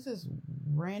 This is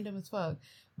random as fuck,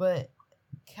 but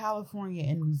California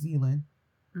and New Zealand.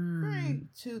 Right.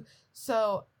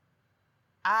 So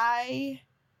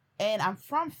I'm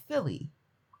from Philly.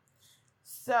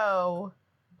 So,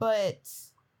 but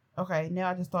okay, now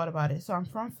I just thought about it. So I'm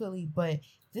from Philly, but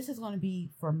this is going to be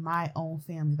for my own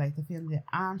family, like the family that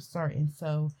I'm starting.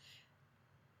 So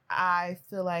I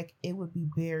feel like it would be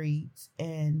buried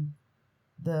in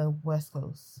the West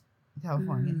Coast,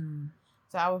 California.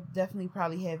 So I would definitely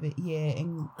probably have it,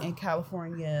 in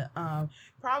California.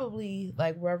 Probably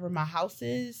like wherever my house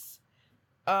is,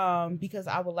 because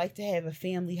I would like to have a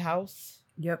family house.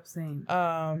 Yep, same.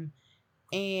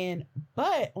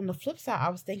 But on the flip side, I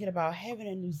was thinking about having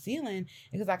in New Zealand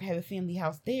because I can have a family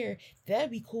house there.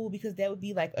 That'd be cool because that would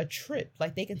be like a trip.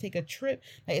 Like they can take a trip.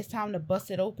 Like it's time to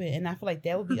bust it open. And I feel like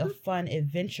that would be a fun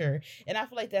adventure. And I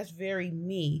feel like that's very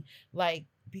me. Like,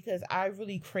 because I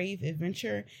really crave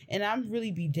adventure and I'm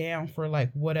really be down for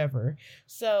like whatever.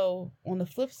 So on the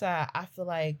flip side, I feel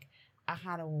like I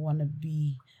kind of want to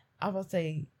be, I would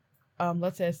say,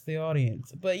 let's ask the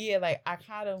audience. But yeah, like I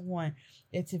kind of want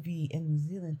it to be in New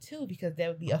Zealand too because that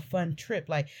would be a fun trip.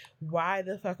 Like, why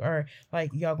the fuck are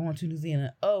like y'all going to New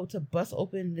Zealand? Oh, to bust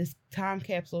open this time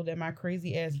capsule that my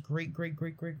crazy ass great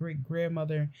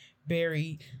grandmother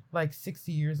buried like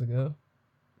 60 years ago.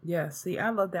 Yeah, see,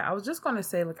 I love that. I was just gonna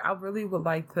say, like, I really would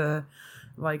like to,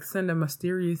 like, send a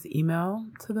mysterious email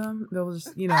to them. They'll just,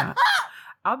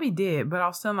 I'll be dead, but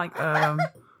I'll send like a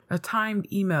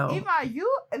timed email. Eva,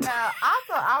 I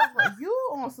thought I was like, you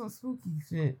on some spooky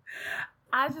shit.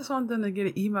 I just want them to get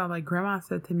an email like Grandma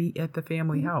said to meet at the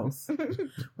family house,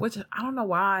 which I don't know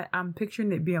why I'm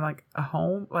picturing it being like a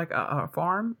home, like a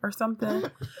farm or something,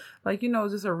 like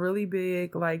just a really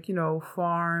big like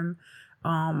farm,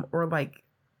 or like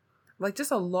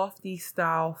just a lofty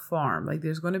style farm. Like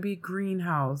there's going to be a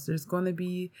greenhouse, there's going to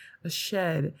be a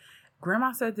shed.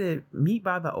 Grandma said to meet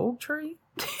by the oak tree.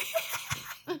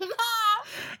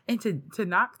 And to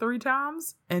knock 3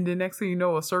 times, and the next thing you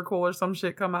know, a circle or some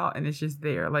shit come out, and it's just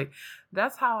there. Like,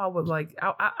 that's how I would like.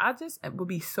 I just would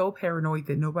be so paranoid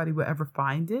that nobody would ever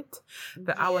find it,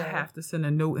 that I would have to send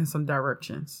a note in some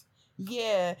directions.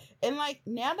 Yeah, and like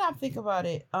now that I'm thinking about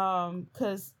it,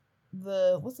 because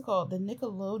the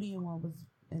Nickelodeon one was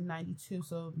in 92,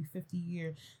 so it'd be 50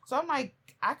 years. So I'm like,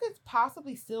 I could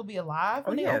possibly still be alive.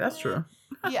 Oh yeah, that's true.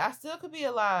 Yeah, I still could be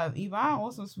alive. Yvonne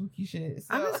wants some spooky shit.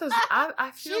 So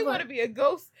I feel she want to be a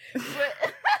ghost,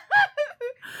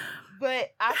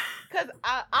 but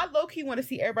I low key want to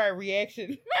see everybody's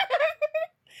reaction.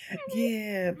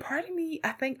 Yeah, part of me,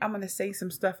 I think I'm gonna say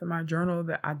some stuff in my journal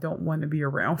that I don't want to be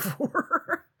around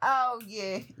for. Oh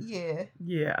yeah.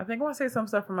 Yeah, I think I want to say some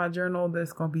stuff in my journal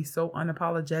that's gonna be so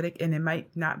unapologetic, and it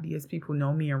might not be as people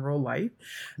know me in real life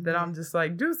that I'm just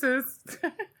like deuces.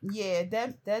 Yeah,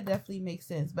 that definitely makes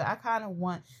sense. But I kind of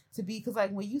want to be, because like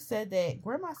when you said that,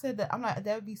 Grandma said that, I'm like,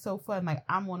 that would be so fun. Like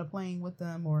I'm on a plane with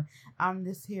them, or I'm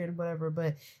this here and whatever.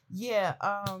 But yeah,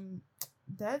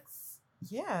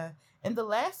 and the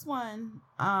last one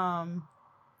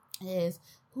is,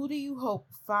 who do you hope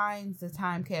finds the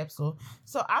time capsule?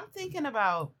 So I'm thinking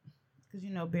about,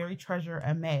 because bury treasure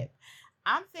a map.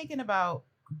 I'm thinking about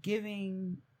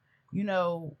giving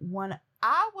one.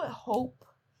 I would hope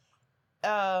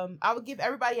I would give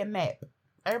everybody a map.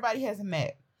 Everybody has a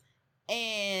map,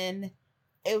 and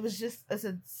it's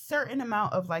a certain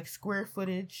amount of like square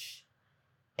footage,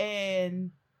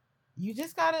 and you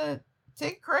just gotta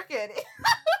take a crack at it.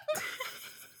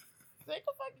 Take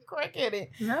a fucking crack at it.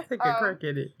 Yeah, take a crack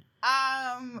at it.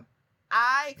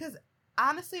 Because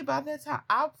honestly, by that time,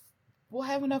 I will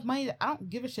have enough money that I don't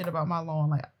give a shit about my lawn.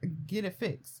 Like, get it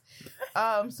fixed.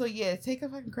 So yeah, take a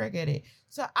fucking crack at it.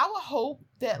 So I would hope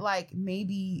that like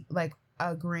maybe like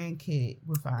a grandkid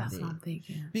would find it. That's what I'm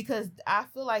thinking. Because I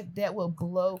feel like that will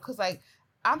blow. Because like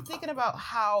I'm thinking about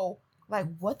how, like,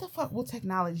 what the fuck will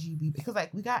technology be? Because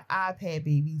like we got iPad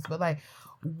babies, but like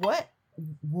what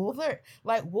will an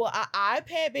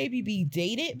iPad baby be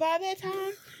dated by that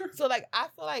time? So like I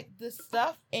feel like the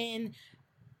stuff in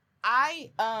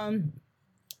Iman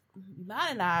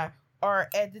and I are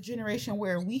at the generation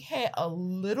where we had a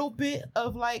little bit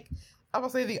of like, I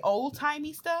would say the old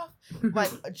timey stuff,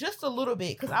 like just a little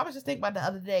bit. Because I was just thinking about the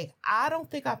other day, I don't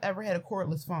think I've ever had a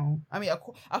cordless phone. I mean,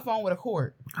 a phone with a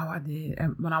cord. Oh, I did.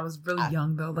 And when I was really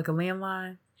young though, like a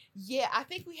landline. Yeah, I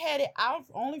think we had it. I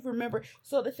only remember.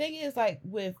 So the thing is, like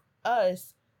with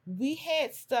us, we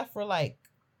had stuff for like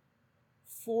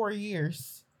 4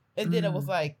 years, and then it was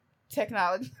like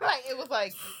technology. Like, it was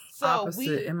like, so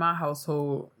opposite in my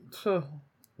household.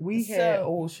 We had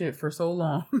old shit for so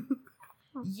long.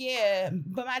 Yeah,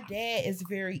 but my dad is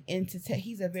very into tech.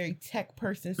 He's a very tech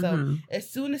person. So as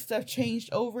soon as stuff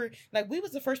changed over, like, we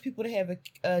was the first people to have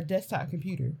a desktop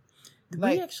computer.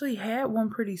 Like, we actually had one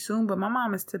pretty soon, but my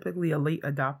mom is typically a late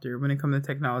adopter when it comes to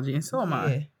technology, and so am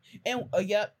I. And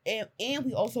and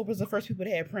we also was the first people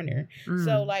to have printer.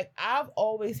 So like, I've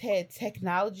always had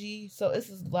technology. So this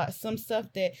is some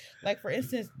stuff that, like, for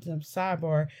instance,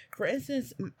 sidebar. For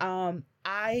instance,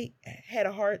 I had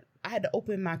to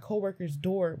open my coworker's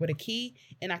door with a key,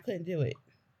 and I couldn't do it.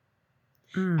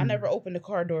 I never opened the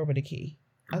car door with a key.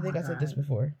 I think I said this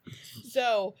before.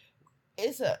 So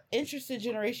it's a interesting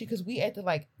generation, because we at the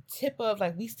like tip of,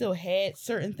 like, we still had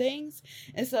certain things,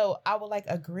 and so I would like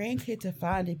a grandkid to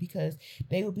find it, because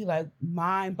they would be like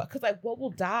mind, because like, what will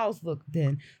dials look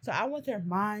then? So I want their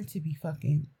mind to be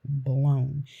fucking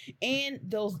blown, and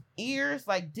those ears,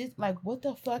 like, what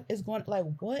the fuck is going, like,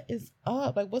 what is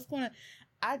up, like, what's going to,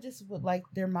 I just would like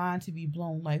their mind to be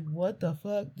blown, like, what the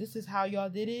fuck, this is how y'all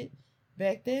did it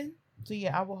back then. So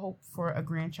yeah, I would hope for a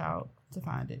grandchild to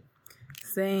find it.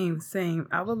 Same.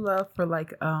 I would love for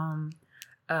like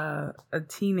a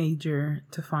teenager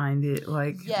to find it,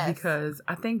 like, because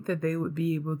I think that they would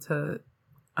be able to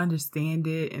understand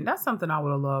it, and that's something I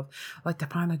would have loved, like, to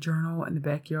find a journal in the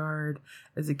backyard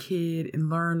as a kid and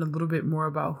learn a little bit more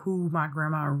about who my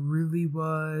grandma really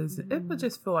was. It would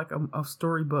just feel like a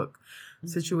storybook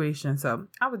situation. So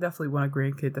I would definitely want a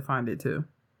grandkid to find it too.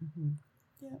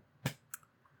 Yeah.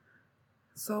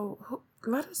 So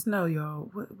let us know,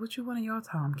 y'all, what you want in y'all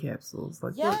time capsules.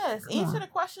 Like, answer the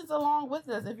questions along with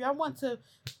us. If y'all want to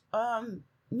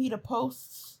me to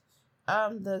post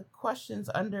the questions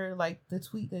under, like, the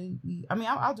tweet that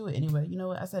I'll do it anyway. You know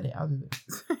what? I said it. I'll do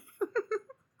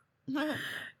it.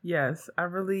 Yes, I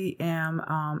really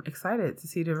am excited to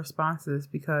see the responses,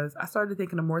 because I started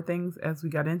thinking of more things as we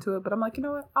got into it, but I'm like, you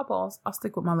know what? I'll pause. I'll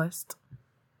stick with my list.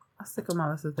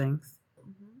 Of things.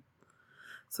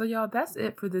 So y'all, that's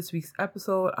it for this week's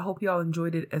episode. I hope y'all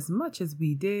enjoyed it as much as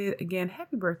we did. Again,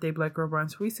 happy birthday, Black Girl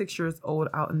Brunch. We 6 years old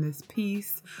out in this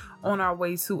piece, on our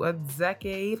way to a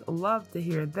decade. Love to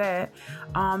hear that.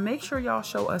 Make sure y'all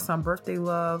show us some birthday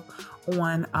love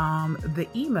on the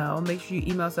email. Make sure you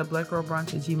email us at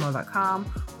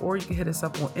blackgirlbrunch@gmail.com, or you can hit us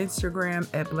up on Instagram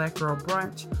at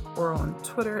blackgirlbrunch, or on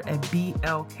Twitter at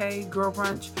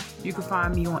BLKGirlBrunch. You can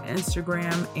find me on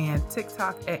Instagram and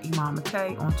TikTok at Iman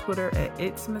Matei, on Twitter at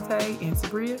It's Matei, and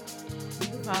Sabria. You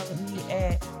can follow me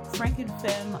at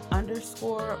frankenfem_ on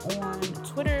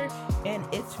Twitter, and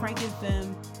It's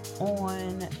frankenfem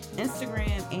on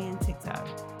Instagram and TikTok.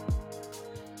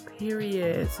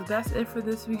 Period. So that's it for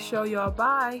this week's show, y'all.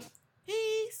 Bye.